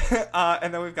chorus.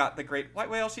 And then we've got the great white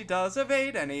whale. She does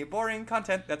evade any boring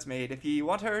content that's made. If ye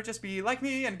want her, just be like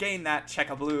me and gain that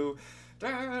Checo Blue.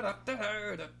 Nice.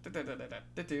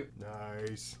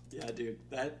 Yeah, dude.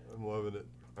 That. I'm loving it.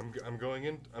 I'm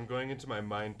going into my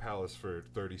mind palace for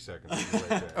 30 seconds. I'll be right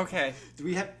back. Okay.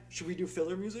 Should we do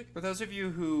filler music? For those of you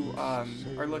who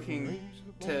are looking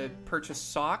to purchase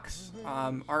socks,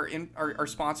 our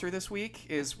sponsor this week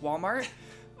is Walmart.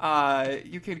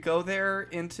 You can go there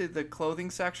into the clothing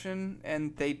section,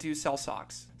 and they do sell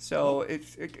socks. So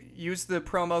use the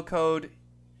promo code,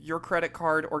 your credit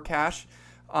card or cash,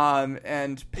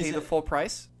 and pay the full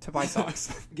price to buy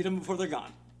socks. Get them before they're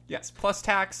gone. Yes, plus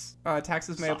tax.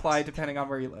 Taxes may apply depending on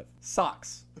where you live.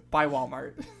 Socks by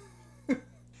Walmart.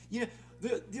 You know,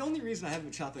 the only reason I haven't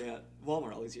been shopping at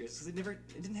Walmart all these years is because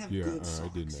it didn't have good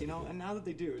socks, you know. And now that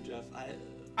they do, Jeff,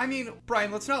 I mean,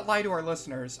 Brian, let's not lie to our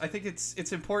listeners. I think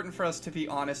it's important for us to be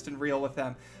honest and real with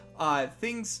them.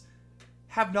 Things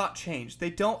have not changed.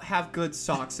 They don't have good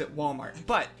socks at Walmart,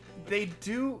 but they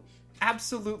do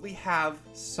absolutely have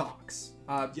socks.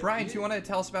 Brian, do you want to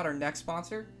tell us about our next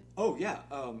sponsor? Oh yeah.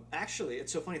 Actually,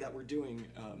 it's so funny that we're doing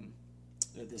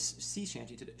this she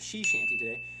shanty today,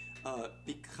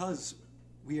 because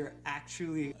we are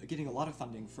actually getting a lot of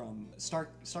funding from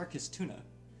Starkist Tuna.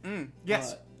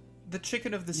 Yes, the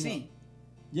chicken of the sea.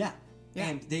 Yeah.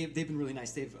 And they've been really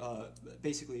nice. They've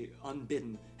basically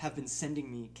unbidden have been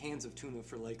sending me cans of tuna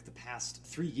for like the past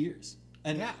 3 years,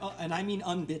 and and I mean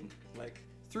unbidden. Like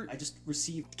I just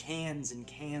received cans and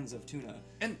cans of tuna.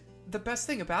 And the best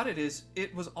thing about it is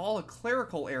it was all a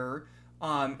clerical error,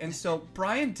 and so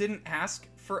Brian didn't ask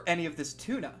for any of this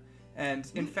tuna.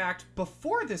 And in fact,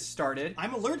 before this started,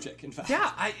 I'm allergic. In fact,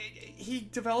 he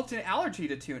developed an allergy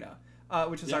to tuna,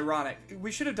 which is ironic. We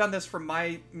should have done this for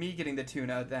me getting the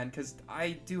tuna then, because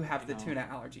I do have the tuna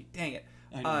allergy. Dang it!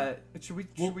 Should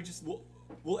we just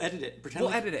we'll edit it.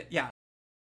 Edit it. Yeah.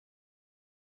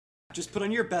 Just put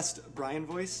on your best Brian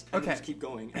voice. And just keep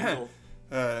going.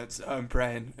 I'm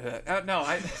Brian.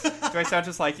 No, do I sound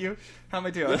just like you? How am I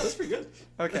doing? Yeah, that's pretty good.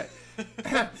 Okay.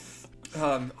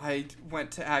 I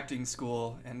went to acting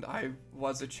school, and I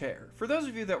was a chair. For those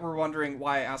of you that were wondering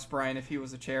why I asked Brian if he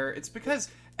was a chair, it's because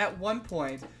at one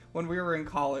point, when we were in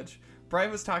college,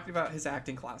 Brian was talking about his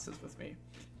acting classes with me.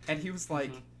 And he was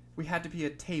like, we had to be a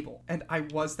table, and I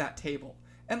was that table.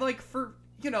 And like,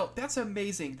 that's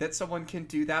amazing that someone can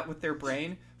do that with their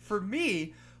brain. For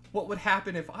me, what would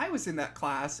happen if I was in that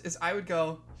class is I would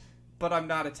go, but I'm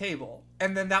not a table.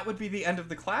 And then that would be the end of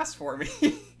the class for me.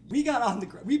 We got on the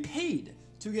ground. We paid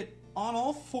to get on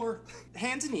all four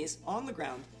hands and knees on the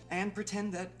ground and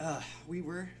pretend that we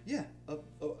were,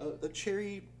 a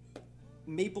cherry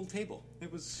maple table.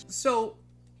 It was... So,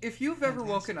 if you've ever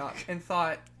woken up and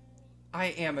thought, I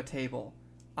am a table,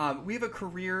 we have a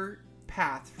career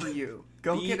path for you.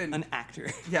 Go Be get an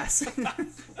actor. Yes.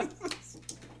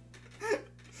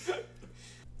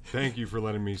 Thank you for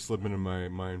letting me slip into my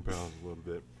mind palace a little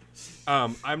bit.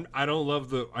 I don't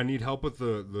love I need help with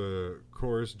the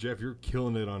chorus. Jeff, you're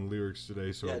killing it on lyrics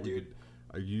today, so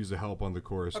I use the help on the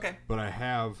chorus. Okay. But I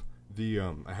have the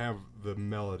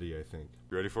melody, I think.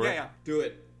 You ready for it? Yeah. Do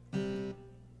it.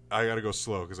 I gotta go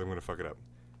slow because I'm gonna fuck it up.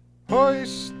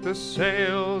 Hoist the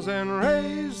sails and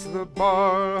raise the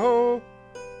bar. Oh,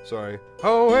 sorry.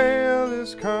 A whale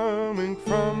is coming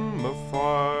from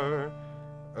afar.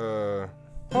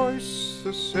 Hoist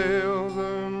the sails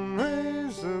and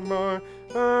raise the bar.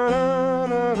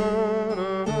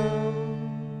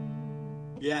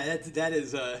 Yeah, that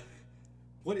is,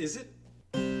 what is it?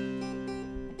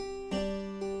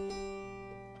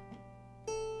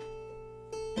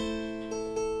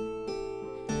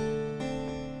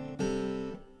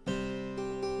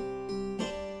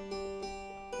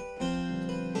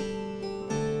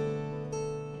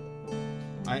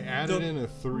 I added in a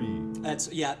 3. That's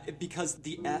because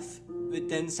the F, it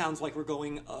then sounds like we're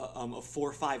going a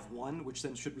 4-5-1, which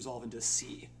then should resolve into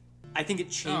C. I think it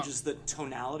changes the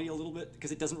tonality a little bit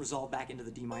because it doesn't resolve back into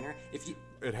the D minor. If you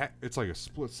It's like a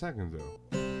split second though.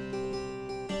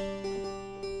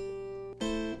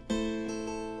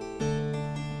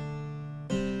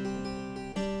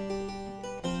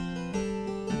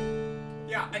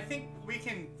 Yeah, I think we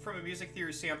can, from a music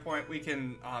theory standpoint, we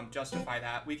can justify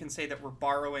that. We can say that we're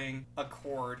borrowing a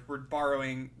chord. We're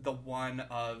borrowing the 1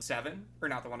 of 7, or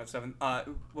not the 1 of 7.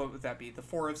 What would that be? The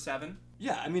 4 of 7.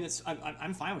 Yeah, I mean,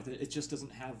 I'm fine with it. It just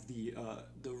doesn't have the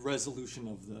resolution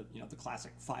of the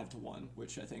classic 5-1,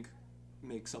 which I think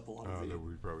makes up a lot of the. That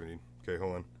we probably need. Okay,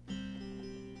 hold on.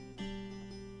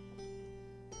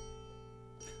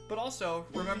 But also,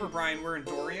 remember, Brian, we're in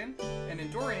Dorian, and in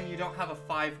Dorian you don't have a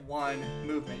 5-1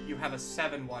 movement. You have a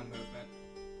 7-1 movement.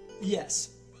 Yes.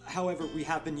 However, we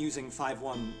have been using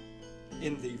 5-1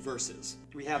 in the verses.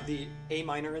 We have the A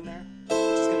minor in there, which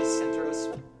is going to center us.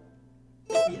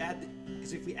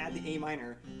 If we add the A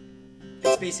minor,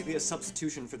 it's basically a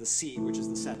substitution for the C, which is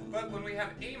the 7. But when we have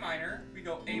A minor, we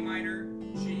go A minor,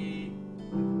 G.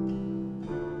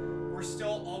 We're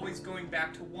still always going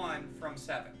back to 1 from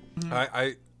 7.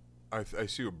 I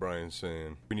see what Brian's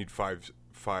saying. We need 5-7-1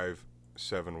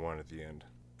 at the end.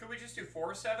 Could we just do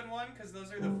 4-7-1? Because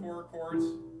those are the 4 chords.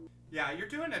 Yeah, you're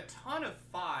doing a ton of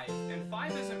 5, and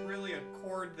 5 isn't really a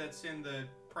chord that's in the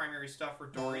primary stuff for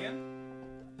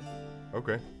Dorian.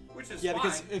 Okay. Which is Yeah, fine.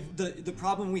 because if the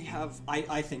problem we have,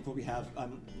 I think what we have,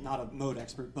 I'm not a mode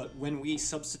expert, but when we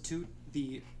substitute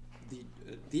the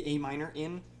A minor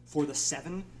in for the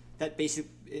 7,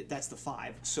 that's the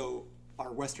 5. So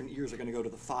our Western ears are going to go to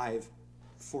the 5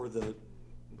 for the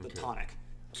tonic.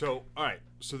 So, all right.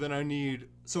 So then I need.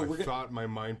 So I thought my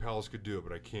mind pals could do it,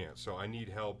 but I can't. So I need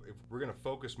help. If we're gonna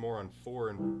focus more on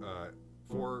 1,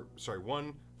 4,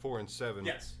 and 7.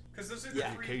 Yes, because those are the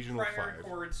 3 occasional primary 5.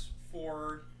 chords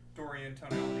for Dorian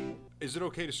tonality. Is it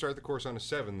okay to start the course on a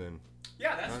 7 then?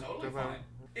 Yeah, that's Huh? totally fine.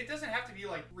 It doesn't have to be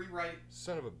like rewrite.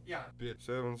 Son of a Yeah. bit.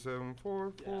 7, 7,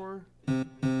 4, 4.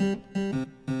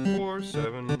 4,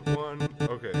 7, 1.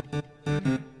 Okay.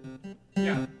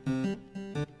 Yeah.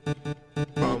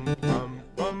 Bum bum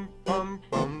bum bum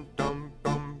bum dum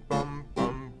bum bum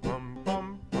bum bum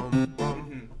bum bum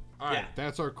bum. All right, Yeah.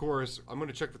 that's our chorus. I'm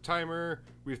gonna check the timer.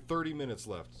 We have 30 minutes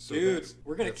left. So Dude,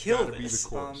 we're gonna kill gotta this. Be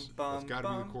the chorus. That's gotta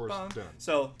be the chorus done.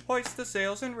 So, hoist the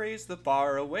sails and raise the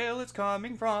bar. A whale is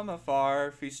coming from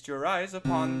afar. Feast your eyes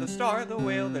upon the star, the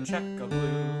whale, the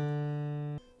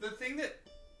check-a-blue. The thing that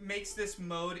makes this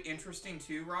mode interesting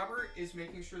too, Robert, is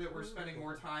making sure that we're spending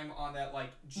more time on that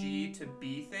like G to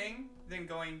B thing than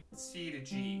going C to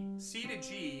G. C to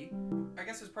G, I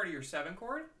guess, is part of your 7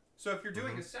 chord. So if you're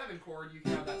doing a 7 chord, you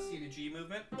can have that C to G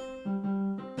movement.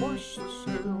 Hoist the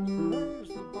sails, raise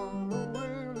the bar, a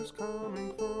whale is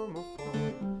coming from afar.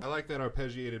 I like that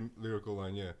arpeggiated lyrical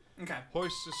line, yeah. Okay.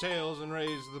 Hoist the sails and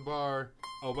raise the bar.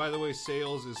 Oh, by the way,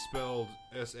 sales is spelled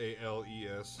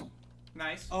S-A-L-E-S.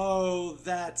 Nice. Oh,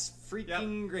 that's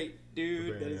freaking great,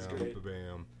 dude. That is great.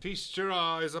 Ba-bam. Feast your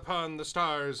eyes upon the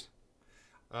stars.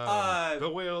 The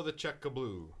whale, the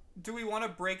check-a-blue. Do we want to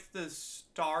break the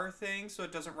star thing so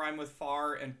it doesn't rhyme with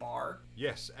far and bar?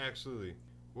 Yes, absolutely.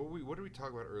 What did we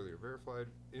talk about earlier? Verified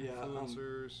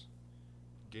influencers,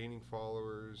 gaining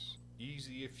followers.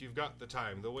 Easy if you've got the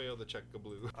time. The whale, the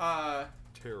check-a-blue.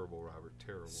 Terrible, Robert.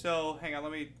 Terrible. So hang on,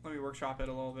 let me workshop it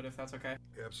a little bit if that's okay.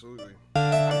 Absolutely.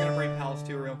 I'm gonna break pals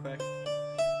too real quick.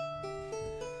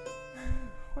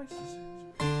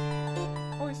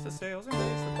 Hoist the sails and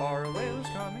raise the bar. A whale is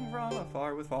coming from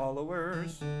afar with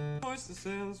followers. Hoist the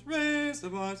sails, raise the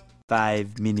bars.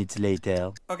 5 minutes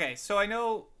later. Okay, so I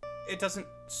know it doesn't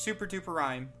super duper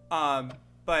rhyme.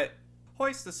 But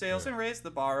hoist the sails and raise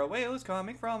the bar. A whale is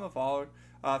coming from afar.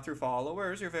 Through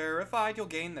followers, you're verified. You'll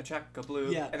gain the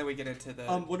check-a-blue. Yeah. And then we get into the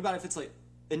What about if it's like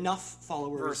enough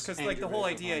followers? because and like the you're whole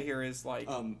verified? idea here is like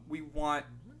we want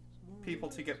people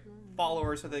to get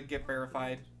followers so they get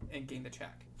verified and gain the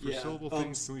check. For Yeah, syllable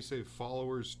things, can we say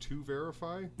followers to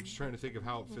verify? I'm just trying to think of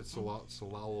how it fits syllable.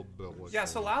 Yeah,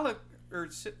 Solala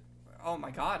oh my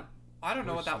god, I don't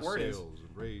know what that word is. And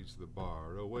raise the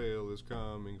bar. A whale is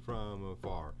coming from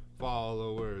afar.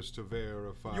 Followers to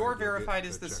verify. Your You'll verified get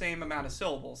is the check. same amount of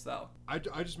syllables though. I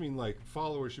just mean like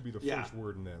followers should be the Yeah. first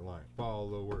word in that line.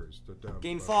 Followers.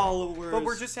 Gain followers. But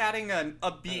we're just adding a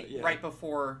beat yeah. right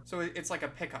before, so it's like a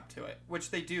pickup to it,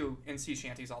 which they do in sea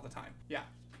shanties all the time. Yeah,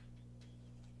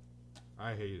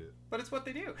 I hate it. but it's what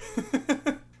they do.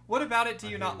 What about it do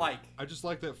you not like? I just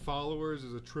like that followers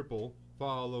is a triple.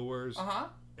 Followers. Uh-huh.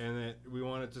 And that we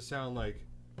want it to sound like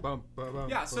bump, bump, bump.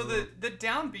 Yeah, so the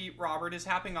downbeat, Robert, is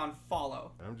happening on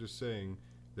follow. I'm just saying,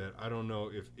 that I don't know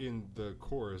if in the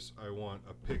chorus I want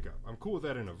a pickup. I'm cool with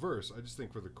that in a verse. I just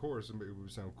think for the chorus it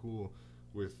would sound cool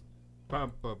with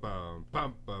pum pa bum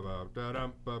pum pa bum da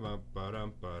dum pa bum ba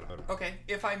dum ba da. Okay,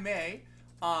 if I may,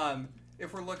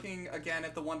 if we're looking again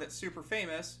at the one that's super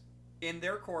famous, in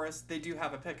their chorus they do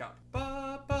have a pickup.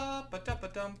 Ba ba ba da ba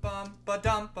dum bum ba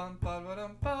dum bum ba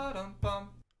dum ba dum bum.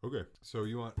 Okay, so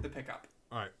you want The pickup.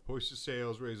 all right. Hoist the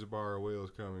sails, raise the bar. Whales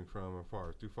coming from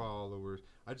afar. Through followers.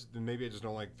 Maybe I just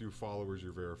don't like through followers.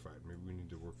 You're verified. Maybe we need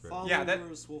to work that. Followers Yeah, that-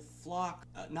 will flock,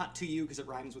 not to you because it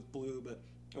rhymes with blue, but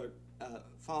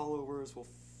followers will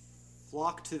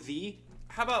flock to thee.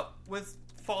 How about with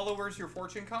followers your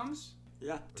fortune comes?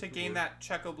 Yeah. To gain that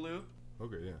Checo Blue.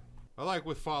 Okay, yeah. I like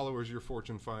with followers your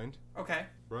fortune find. Okay.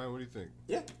 Brian, what do you think?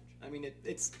 Yeah. I mean,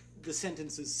 it's the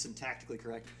sentence is syntactically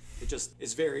correct. It just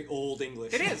is very old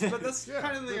English. It is, but that's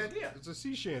kind of the it's- idea. It's a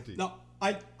sea shanty. No,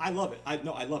 I love it. I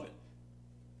love it.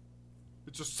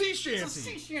 It's a sea shanty. It's a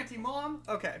sea shanty, Mom.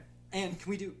 Okay. And can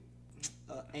we do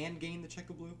and gain the check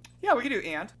of blue? Yeah, we can do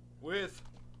and. With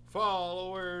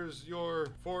followers your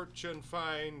fortune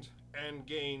find and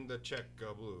gain the check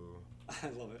of blue. I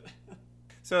love it.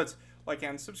 So it's like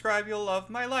and subscribe, you'll love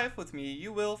my life. With me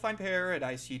you will find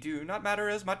paradise. Ye do not matter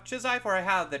as much as I, for I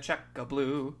have the Checo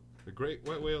Blue. The great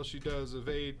white whale she does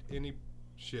evade any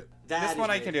shit. That This is one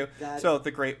I made. can do. That- So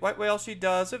the great white whale she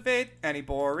does evade any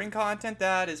boring content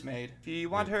that is made. If you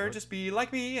want Wait, her, what? just be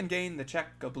like me and gain the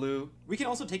Checo Blue. we can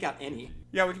also take out any.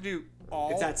 Yeah, we can do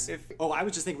all. If that's I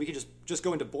was just thinking we could just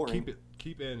go into boring.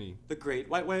 Keep any. The great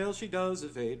white whale she does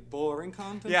evade boring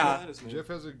content. Yeah. that is made.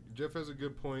 Jeff has a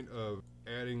good point of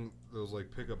adding those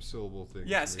like pickup syllable things.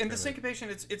 Yes, They in the kinda- syncopation,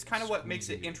 it's kind of what makes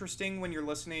it squeezing it. interesting when you're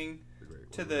listening the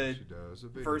great to white whale the she does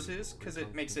evade verses, any 'cause boring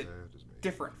it makes it content that is made.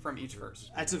 different from each verse,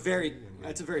 That's a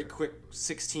very quick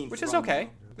 16. which is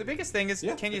okay. The biggest thing is,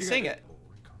 Yeah, can I you think sing I- it?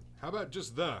 How about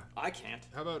just the? I can't.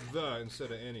 How about the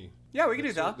instead of any? Yeah, we can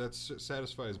do That that.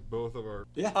 satisfies both of our.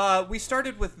 Yeah. We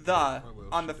started with the White whale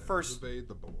on she the does first evade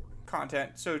the boring.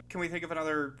 content. So can we think of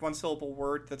another one-syllable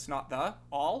word that's not the?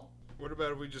 All? What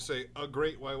about if we just say a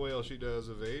great white whale she does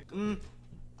evade?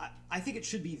 I think it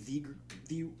should be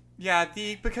the Yeah,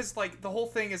 because like the whole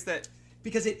thing is that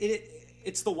because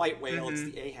it's the white whale. It's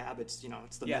the Ahab. It's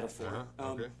it's the Yeah. metaphor.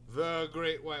 Okay. The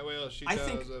great white whale she I does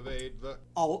think- evade the.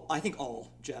 I think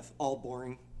all Jeff all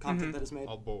boring content that is made.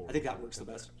 All boring. I think that works the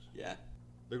best. Yeah.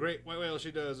 The great white whale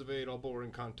she does evade all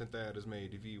boring content that is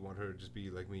made. If you want her to just be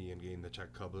like me and gain the check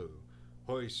blue,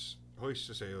 hoist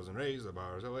the sails and raise the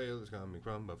bars. A whale is coming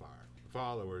from afar.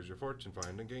 Followers your fortune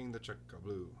find and gain the check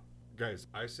blue. Guys,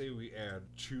 I say we add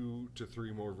 2 to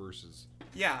 3 more verses.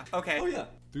 yeah, okay. Oh yeah.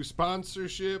 Through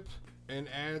sponsorship and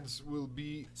ads will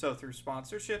be So through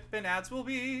sponsorship and ads will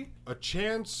be a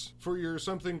chance for your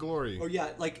something glory. Oh yeah,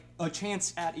 like a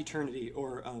chance at eternity,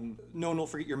 or no one will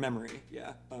forget your memory.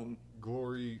 Yeah.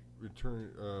 Glory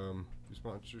return. Through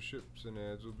sponsorships and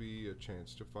ads will be a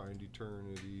chance to find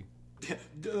eternity.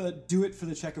 Do it for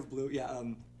the check of blue. Yeah.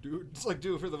 It's like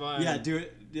do it for the vine. Yeah. Do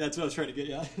it. Yeah, that's what I was trying to get.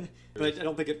 Yeah. But I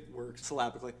don't think it works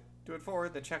syllabically. do it for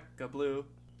the Checo Blue.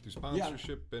 Through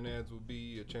sponsorship and ads will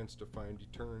be a chance to find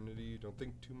eternity. Don't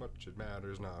think too much, it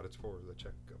matters not. It's for the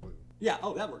check of blue. Yeah.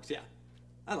 Oh, that works. Yeah.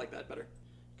 I like that better.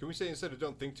 Can we say instead of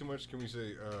don't think too much, can we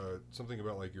say something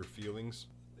about like your feelings?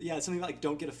 Yeah, something like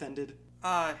don't get offended.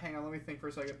 Hang on, let me think for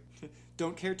a second.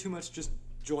 Don't care too much. Just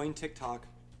join TikTok.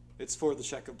 It's for the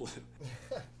check of blue.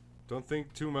 Don't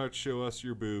think too much, show us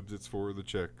your boobs. It's for the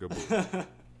check of blue.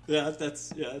 Yeah,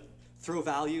 that's yeah. Throw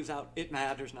values out. It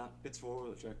matters not. It's for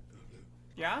the check.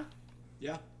 Yeah?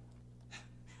 Yeah.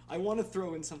 I want to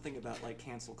throw in something about like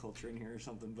cancel culture in here or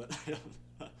something, but I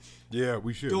don't. Yeah,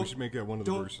 we should. We Don't- should make that one of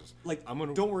the Don't verses. like. I'm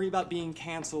gonna. Don't worry about being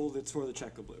canceled. It's for the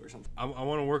check of blue or something. I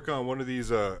want to work on one of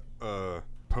these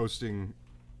posting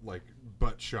like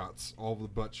butt shots, all the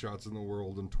butt shots in the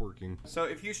world and twerking. So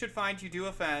if you should find you do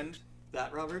offend,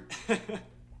 That Robert.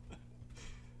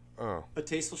 Oh, A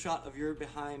tasteful shot of your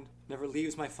behind never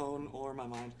leaves my phone or my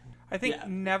mind. I think Yeah.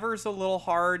 never's a little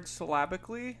hard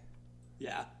syllabically.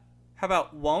 Yeah. How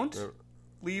about won't? Uh,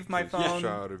 Leave my a phone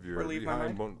shot of your or leave my behind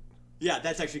mind? won't- Yeah,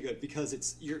 that's actually good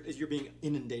because you're being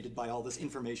inundated by all this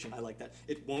information. I like that.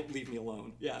 It won't leave me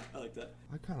alone. Yeah, I like that.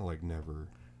 I kind of like never.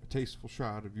 A tasteful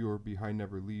shot of your behind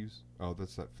never leaves. Oh,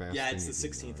 that's that fast. Yeah, thing it's the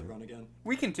again, 16th right? run again.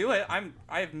 We can do it.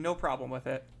 I have no problem with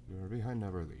it. Your behind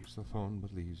never leaves the phone,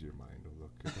 but leaves your mind. Oh,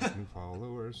 look at those new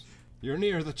followers. You're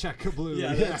near the check of blue.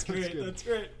 Yeah, that's great. good. That's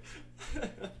great.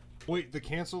 Wait, the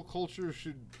cancel culture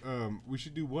should. We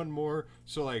should do one more.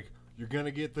 So like, you're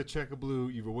gonna get the check of blue.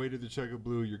 You've awaited the check of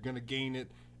blue. You're gonna gain it.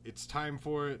 It's time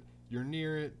for it. You're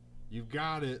near it. You've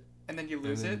got it. And then you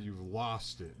lose and then it? you've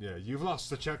lost it. Yeah, you've lost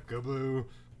the checkaboo.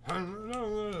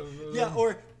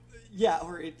 Yeah,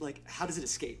 or it like how does it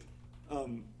escape?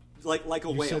 Like a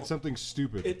You whale. said something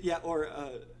stupid. Or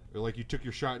Or like you took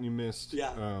your shot and you missed.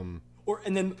 Yeah. And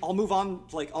then I'll move on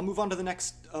to the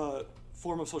next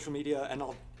form of social media, and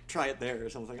I'll try it there or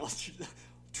something. I'll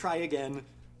try again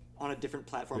on a different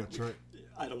platform. Yeah, that's right.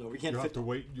 I don't know. We can't You'll fit. have to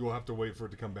wait. You'll have to wait for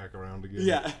it to come back around again.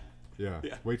 Yeah. Yeah.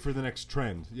 Wait for the next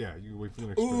trend. Yeah, you wait for the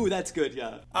next trend. Ooh, that's good.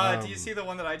 Yeah. Do you see the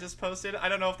one that I just posted? I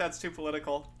don't know if that's too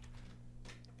political.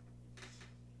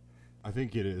 I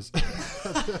think it is.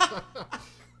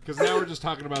 Because now we're just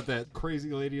talking about that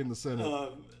crazy lady in the Senate.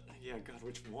 Yeah. God,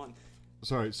 which one?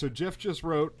 Sorry. So Jeff just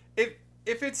wrote.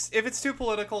 If it's too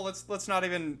political, let's not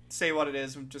even say what it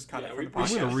is. And just cut it from the I'm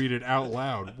podcast. going to read it out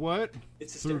loud. What?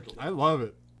 It's hysterical. I love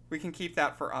it. We can keep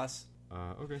that for us,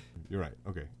 Okay. You're right.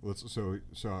 Okay. So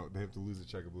they have to lose a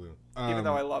check of blue. even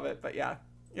though I love it. But yeah,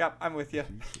 I'm with you.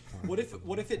 What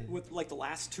if it with like the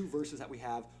last two verses that we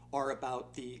have are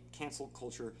about the cancel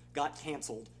culture got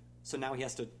canceled, so now he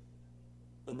has to,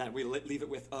 and that we leave it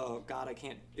with, oh God, I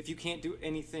can't. If you can't do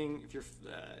anything,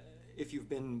 if you've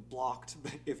been blocked,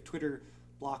 if Twitter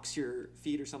blocks your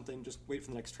feed or something, just wait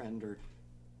for the next trend,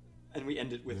 and we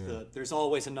end it with there's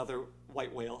always another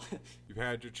white whale. You've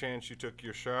had your chance, you took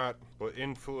your shot, but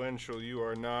influential you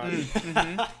are not.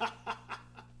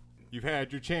 You've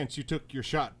had your chance, you took your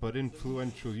shot, but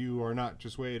influential you are not.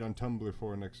 Just wait on Tumblr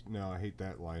for next. No, I hate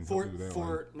that line. for Don't do that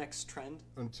line. next trend.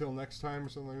 Until next time, or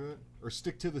something like that, or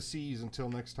stick to the seas until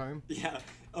next time. Yeah,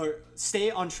 or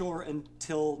stay on shore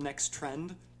until next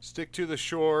trend. Stick to the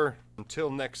shore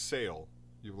until next sail.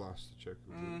 You've lost the check.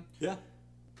 Yeah.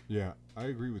 Yeah, I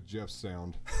agree with Jeff's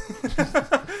sound.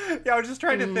 Yeah, I was just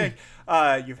trying to think.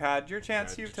 You've had your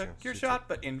chance, you took your shot,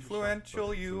 but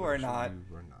influential you are not.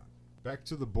 Back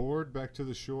to the board, back to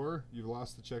the shore. You've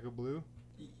lost the check of blue.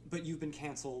 But you've been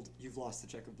canceled. You've lost the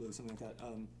check of blue, something like that.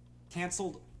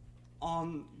 Canceled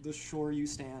on the shore you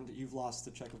stand. You've lost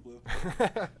the check of blue.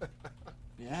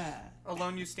 Yeah.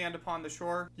 Alone you stand upon the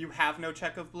shore. You have no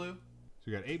check of blue.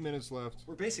 So you got 8 minutes left.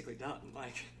 We're basically done.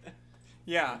 Like.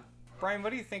 Yeah. Brian,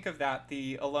 what do you think of that?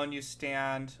 The alone you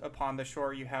stand upon the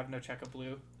shore, you have no check of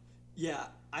blue. Yeah,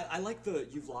 I like the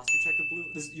you've lost your check of blue.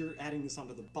 You're adding this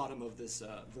onto the bottom of this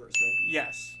verse, right?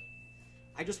 Yes.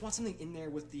 I just want something in there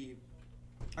with the.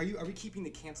 Are we keeping the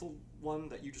canceled one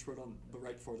that you just wrote on the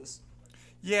right before this?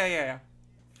 Yeah.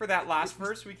 For that last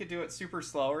verse, we could do it super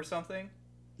slow or something.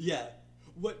 Yeah.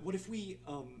 What if we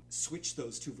switch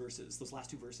those those last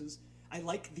two verses? I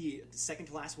like the second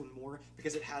to last one more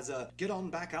because it has a get on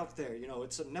back out there,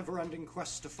 it's a never-ending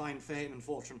quest to find fame and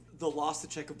fortune. The lost the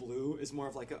check of blue is more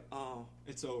of like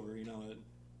it's over,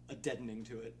 a deadening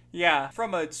to it. Yeah,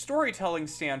 from a storytelling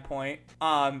standpoint,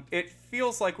 it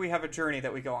feels like we have a journey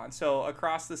that we go on. So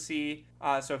across the sea,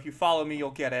 so if you follow me,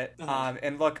 you'll get it.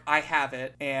 And look, I have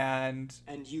it, and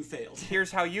you failed.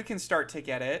 Here's how you can start to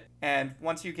get it. And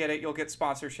once you get it, you'll get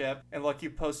sponsorship. And look, you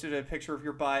posted a picture of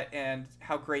your butt and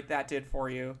how great that did for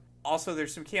you. Also,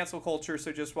 there's some cancel culture,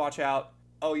 so just watch out.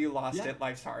 Oh, you lost it.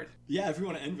 Life's hard. Yeah, if you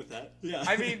want to end with that. Yeah.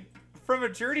 I mean, from a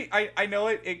journey, I know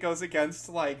it goes against,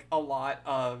 like, a lot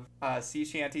of sea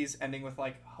shanties ending with,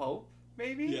 like, hope,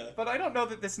 maybe? Yeah. But I don't know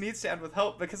that this needs to end with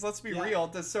hope, because let's be real,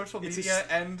 does social It's media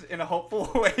end in a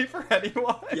hopeful way for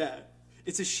anyone? Yeah.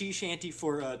 It's a she shanty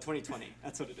for 2020.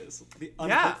 That's what it is. The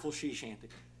unhopeful she shanty.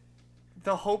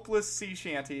 The hopeless sea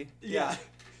shanty. Yeah.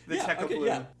 The check of blue.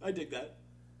 Yeah, I dig that.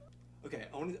 Okay,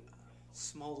 I want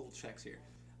small little checks here.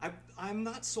 I'm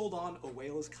not sold on a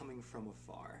whale is coming from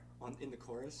afar in the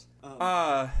chorus.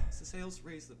 The sails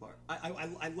raise the bar.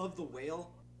 I love the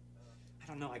whale. I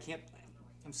don't know. I can't.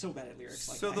 I'm so bad at lyrics.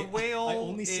 Like, So the whale I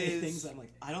only say is- things I'm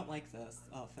like, I don't like this.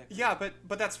 Oh, fuck. Yeah,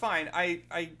 but that's fine.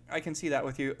 I can see that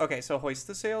with you. Okay, so hoist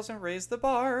the sails and raise the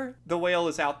bar. The whale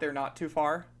is out there not too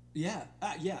far. Yeah.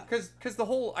 Yeah. Because the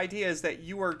whole idea is that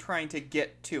you are trying to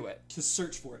get to it. To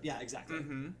search for it. Yeah, exactly.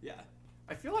 Mm-hmm. Yeah.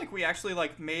 I feel like we actually,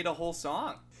 like, made a whole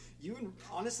song. You and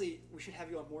honestly, we should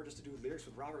have you on more just to do lyrics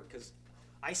with Robert, because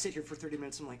I sit here for 30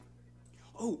 minutes and I'm like,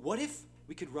 oh, what if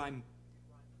we could rhyme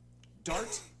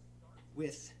dart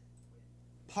with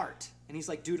part? And he's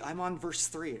like, dude, I'm on verse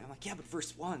 3. And I'm like, yeah, but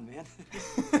verse 1, man.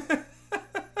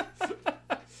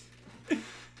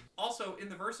 Also, in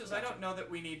the verses, I don't know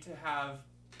that we need to have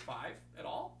 5 at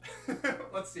all.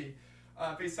 Let's see.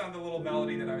 Based on the little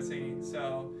melody that I was singing.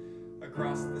 So,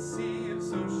 across the sea of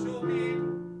social media,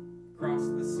 across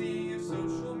the sea of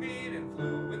social media,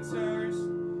 influencers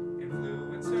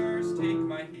take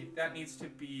my heed. That needs to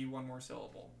be one more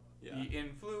syllable. Yeah. The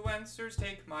influencers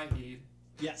take my heed.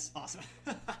 Yes, awesome.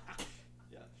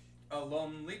 Yeah. A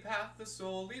lonely path, the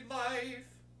soul lead life.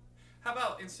 How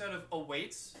about instead of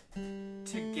awaits,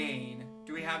 to gain?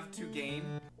 Do we have to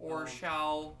gain or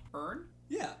shall earn?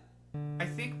 Yeah. I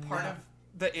think part of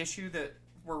the issue that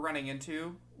we're running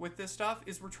into with this stuff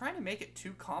is we're trying to make it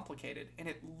too complicated, and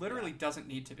it literally doesn't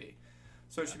need to be.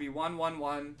 So it should be 1, 1,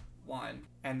 1, 1,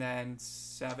 and then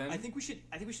 7. I think we should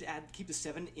keep the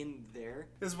 7 in there.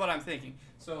 This is what I'm thinking.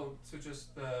 So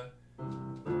just the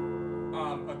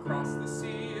across the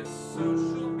sea of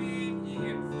social media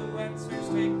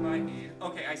influencers take my heed.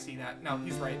 Okay, I see that. No,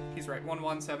 he's right.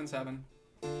 1177.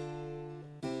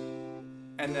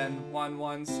 And then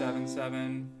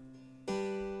 1177.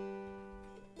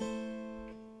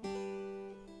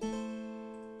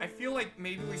 I feel like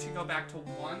maybe we should go back to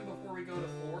 1 before we go to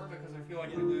 4 because I feel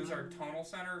like we lose our tonal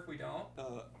center if we don't.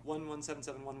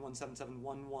 1177 1177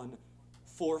 11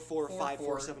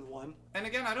 445471. And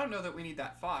again, I don't know that we need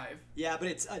that 5. Yeah, but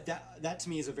it's that to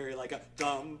me is a very like a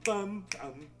dum dum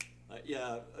dum.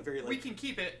 Yeah, a very like. We can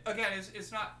keep it again.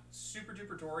 It's not super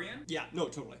duper Dorian. Yeah, no,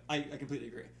 totally. I completely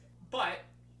agree. But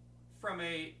from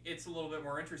it's a little bit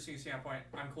more interesting standpoint,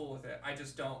 I'm cool with it. I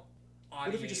just don't.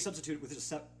 What if we just substitute it with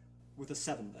a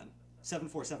 7 then?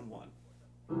 7471.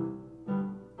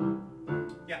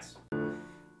 Yes.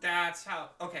 That's how.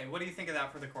 Okay, what do you think of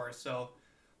that for the chorus? So,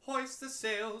 hoist the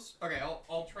sails. Okay,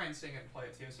 I'll try and sing it and play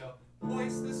it too. So,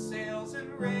 hoist the sails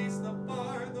and raise the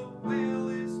bar. The whale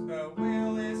is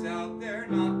out there,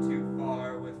 not too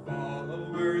far. With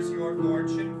followers, your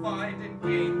fortune find and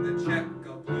gain the check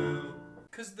of blue.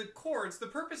 Because the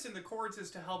purpose in the chords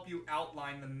is to help you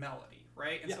outline the melody,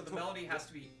 right? And so the melody has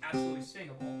to be absolutely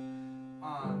singable.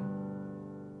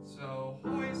 So,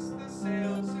 hoist the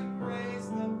sails and raise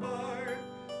the bar.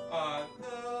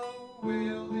 The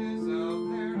whale is out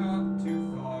there, not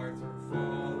too far. Through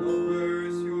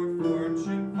followers, your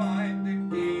fortune find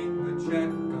and gain the check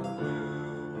of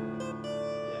blue.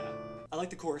 Yeah. I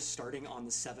like the chorus starting on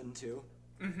the 7 too.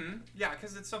 Mm-hmm. Yeah,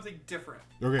 because it's something different.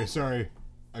 Okay, sorry.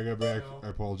 I got back. I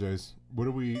apologize. What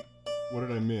did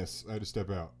I miss? I had to step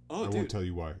out. Oh, I won't tell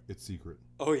you why. It's secret.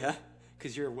 Oh yeah?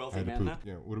 Because you're a wealthy man now?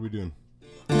 Yeah, what are we doing?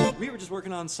 We were just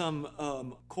working on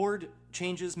some chord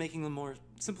changes,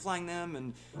 simplifying them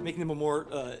and making them a more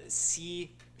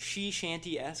sea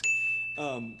shanty-esque.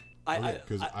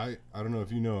 Because I don't know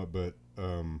if you know it, but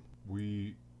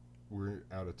we're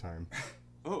out of time.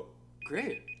 Oh,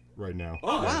 great. Right now.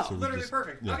 Oh, wow. So Literally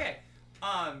perfect. Yeah. Okay.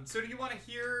 So do you want to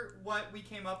hear what we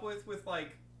came up with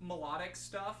like melodic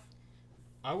stuff?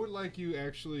 I would like you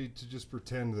actually to just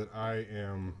pretend that I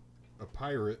am a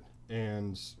pirate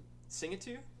and sing it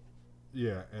to you?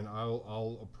 Yeah, and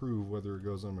I'll approve whether it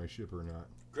goes on my ship or not.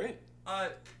 Great.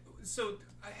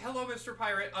 Hello, Mr.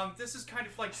 Pirate. This is kind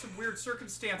of like some weird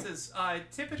circumstances.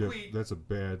 Typically... Jeff, that's a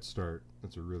bad start.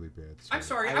 That's a really bad start. I'm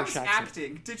sorry, I was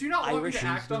acting. Did you not want me to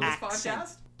act on this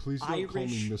podcast? Please don't call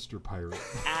me Mr. Pirate.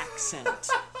 Accent.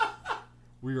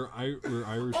 We're Irish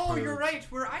Oh, pirates. You're right.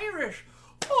 We're Irish.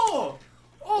 Oh,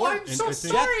 I'm so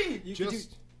sorry. You could do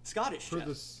Scottish, for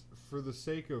the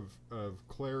sake of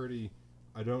clarity,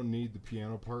 I don't need the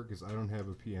piano part because I don't have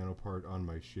a piano part on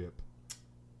my ship.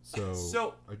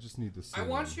 So I just need the singing. I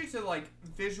want you to like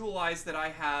visualize that I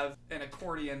have an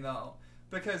accordion though,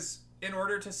 because in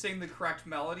order to sing the correct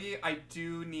melody, I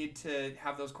do need to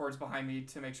have those chords behind me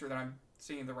to make sure that I'm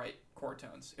singing the right chord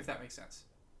tones, if that makes sense.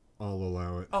 I'll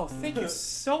allow it. Oh, thank you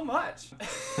so much.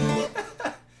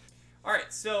 All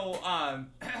right, so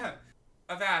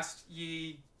avast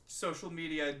ye social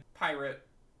media pirate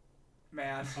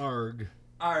man. Arg.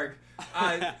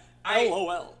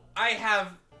 LOL. I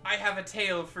have a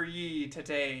tale for ye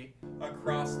today.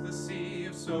 Across the sea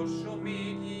of social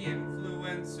media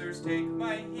influencers take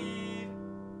my heed.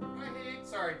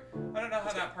 Sorry, I don't know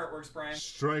how that part works, Brian.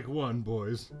 Strike one,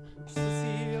 boys. Across the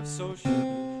sea of social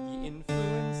media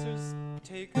influencers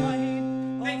take my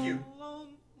heed. Thank you.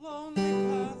 Lonely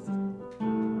path.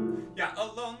 Yeah, a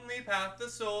lonely path the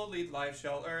soul lead life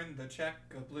shall earn the check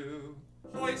of blue.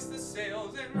 Hoist the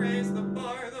sails and raise the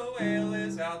bar. The whale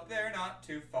is out there, not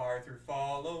too far. Through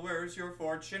followers, your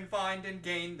fortune find and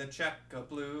gain the check of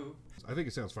blue. I think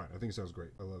it sounds fine. I think it sounds great.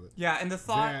 I love it. Yeah, and the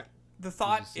thought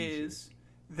is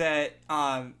that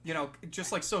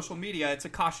just like social media, it's a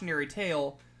cautionary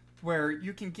tale where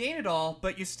you can gain it all,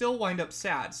 but you still wind up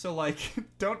sad. So like,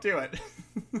 don't do it.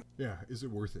 Yeah, is it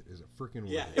worth it? Is it freaking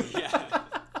worth it? Yeah.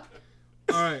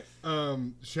 All right,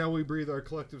 shall we breathe our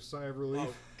collective sigh of relief?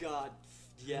 Oh God.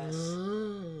 Yes.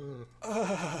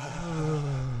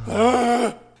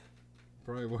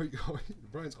 Brian,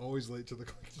 Brian's always late to the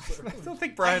collective. I don't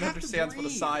think Brian understands what a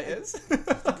sigh is.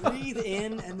 Breathe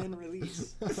in and then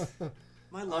release.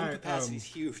 My lung All right, capacity is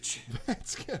huge.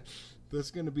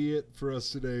 That's gonna be it for us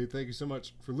today. Thank you so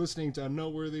much for listening to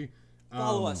Unnoteworthy.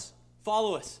 Follow us.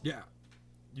 Follow us. Yeah.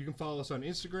 You can follow us on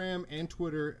Instagram and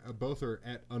Twitter. Both are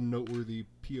at Unnoteworthy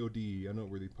POD,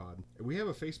 Unnoteworthy Pod. We have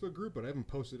a Facebook group, but I haven't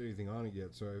posted anything on it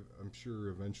yet, so I'm sure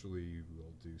eventually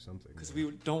we'll do something. Because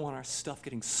we don't want our stuff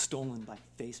getting stolen by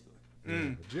Facebook.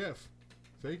 Yeah. Jeff,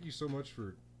 thank you so much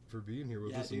for being here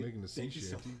with us and making the sea Thank you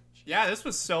so shanty. much. Yeah, this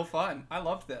was so fun. I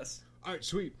loved this. All right,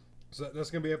 sweet. So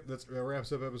that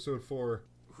wraps up episode 4.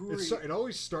 It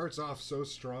always starts off so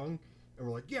strong, and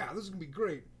we're like, yeah, this is gonna be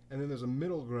great. And then there's a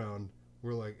middle ground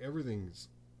where like everything's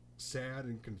sad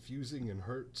and confusing and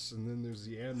hurts, and then there's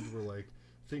the end where like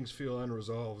things feel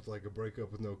unresolved, like a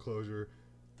breakup with no closure.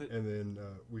 But and then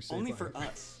we say only bye. for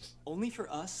us. Only for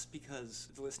us, because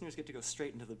the listeners get to go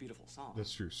straight into the beautiful song.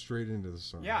 That's true. Straight into the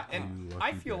song. Yeah, and You I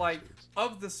lucky feel like bastards.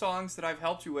 of the songs that I've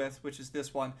helped you with, which is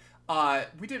this one,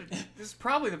 this is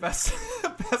probably the best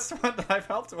best one that I've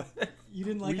helped with. You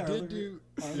didn't like we our did other do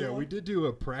one? we did do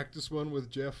a practice one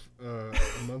with Jeff a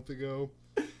month ago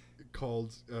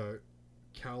called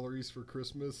Calories for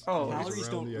Christmas. Oh. It was Calories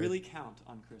around don't the really count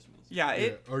on Christmas. Yeah,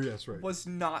 it Oh yes, right. was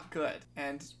not good,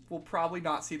 and will probably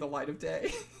not see the light of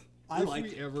day. I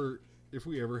liked it. If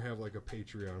we ever have like a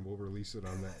Patreon, we'll release it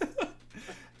on that.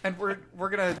 And we're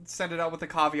gonna send it out with the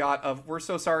caveat of we're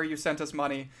so sorry you sent us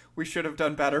money. We should have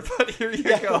done better, but here you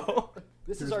go.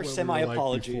 This Here's is our what we were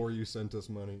semi-apology. like before you sent us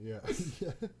money. Yeah.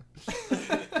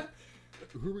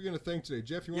 Who are we going to thank today?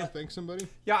 Jeff, you want to thank somebody?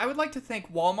 Yeah, I would like to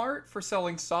thank Walmart for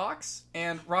selling socks.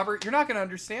 And Robert, you're not going to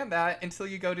understand that until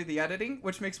you go to the editing,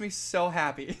 which makes me so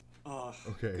happy.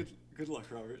 Okay. Good luck,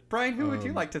 Robert. Brian, who would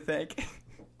you like to thank?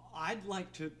 I'd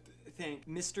like to thank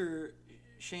Mr.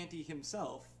 Shanty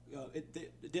himself.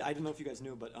 I don't know if you guys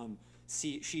knew, but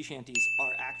she shanties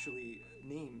are actually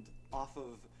named off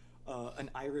of an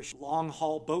Irish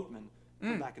long-haul boatman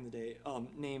from back in the day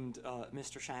named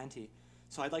Mr. Shanty.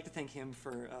 So I'd like to thank him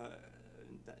for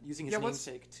using his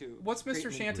namesake to... What's create Mr.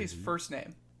 an- Shanty's first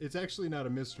name? It's actually not a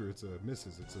Mr., it's a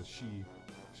Mrs., it's a she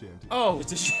shanty. Oh,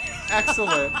 It's a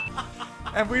excellent.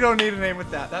 And we don't need a name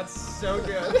with that. That's so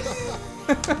good.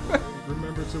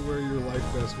 Remember to wear your life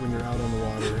vest when you're out on the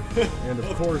water. And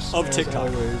of course, Of as TikTok.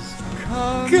 always,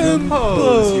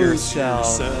 Compose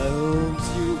yourself.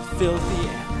 you filthy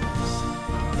animals.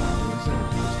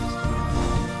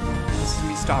 This is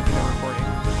me stopping the recording.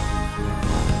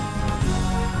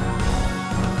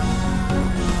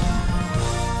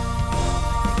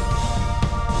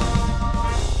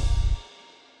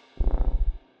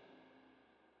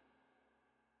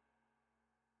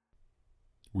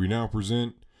 we now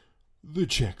present the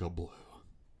Check of Blue.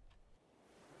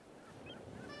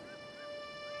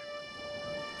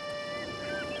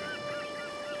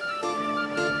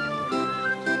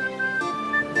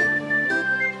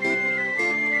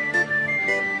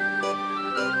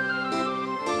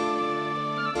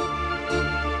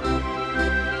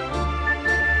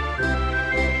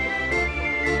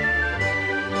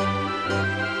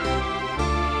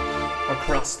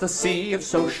 Across the sea of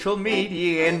social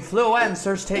media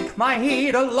influencers, take my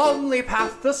heed. A lonely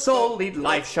path the soul lead,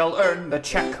 life shall earn the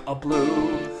check of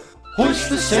blue. Hoist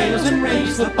the sails and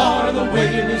raise the bar, the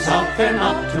whale is out there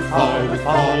not too far. With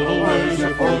followers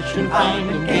your fortune find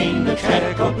and gain the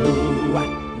check of blue.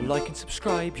 Like and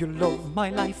subscribe, you'll love my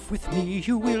life. With me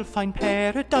you will find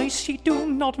paradise. Ye do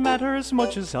not matter as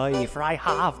much as I, for I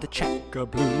have the check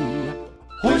of blue.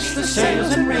 Hoist the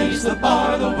sails and raise the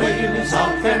bar, the whale is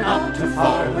out there not too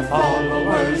far. With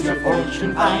followers your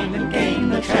fortune find and gain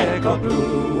the check of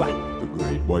blue. The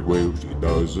great white whale, she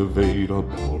does evade a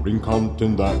boring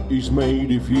content that he's made.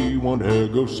 If ye want her,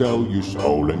 go sell your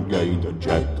soul and gain the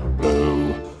check of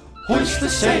blue. Hoist the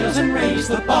sails and raise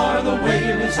the bar, the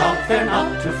whale is out there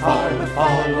not too far. With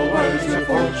followers your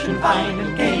fortune find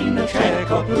and gain the check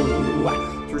of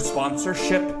blue. Through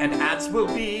sponsorship and ads will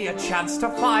be a chance to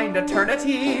find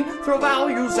eternity. Throw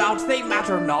values out, they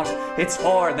matter not. It's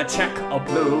for the check of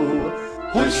blue.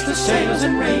 Hoist the sails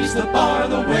and raise the bar,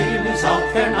 the whale is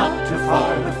out there not too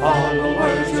far. With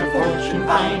followers your fortune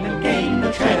find and gain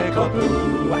the check of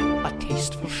blue. A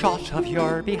tasteful shot of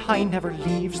your behind never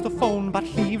leaves the phone but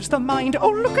leaves the mind. Oh,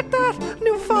 look at that!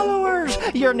 New followers!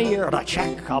 You're near the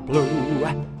check of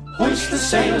blue. Hoist the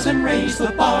sails and raise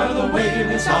the bar, the whale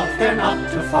is out there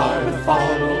not too far. With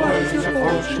followers your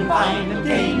fortune find and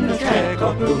gain the check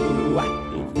of blue.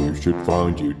 If you should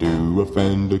find you do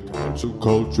offend the cancel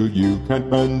culture, you can't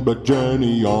bend but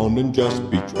journey on and just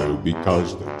be true,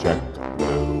 because the check of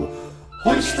blue.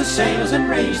 Hoist the sails and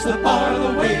raise the bar,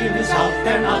 the whale is out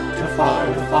there not too far.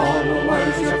 With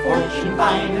followers your fortune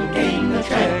find and gain the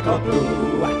check of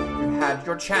blue. You had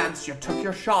your chance, you took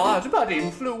your shot, but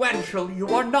influential you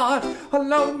are not.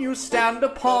 Alone you stand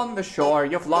upon the shore,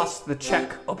 you've lost the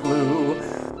check of blue.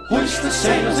 Hoist the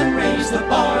sails and raise the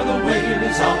bar, the whale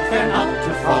is out there not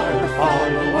too far. The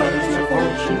followers your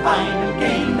fortune find and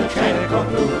gain the check of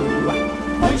blue.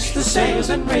 Hoist the sails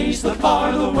and raise the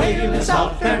bar, the whale is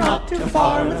out there not too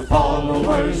far. The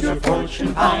followers your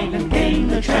fortune find and gain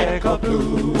the check of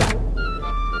blue.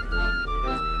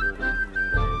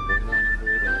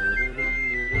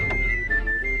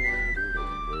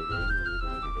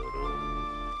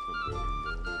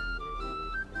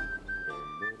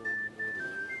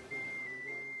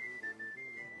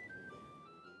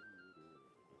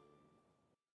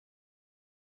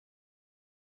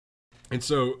 And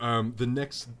so the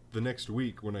next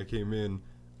week when I came in,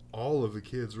 all of the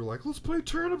kids were like, "Let's play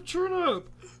Turn Up,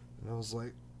 and I was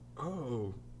like,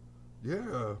 "Oh,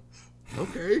 yeah,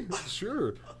 okay,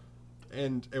 sure."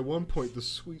 And at one point, the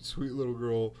sweet little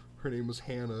girl, her name was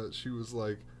Hannah. She was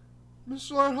like,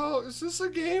 "Mr. Lighthall, is this a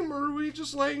game or are we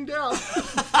just laying down?"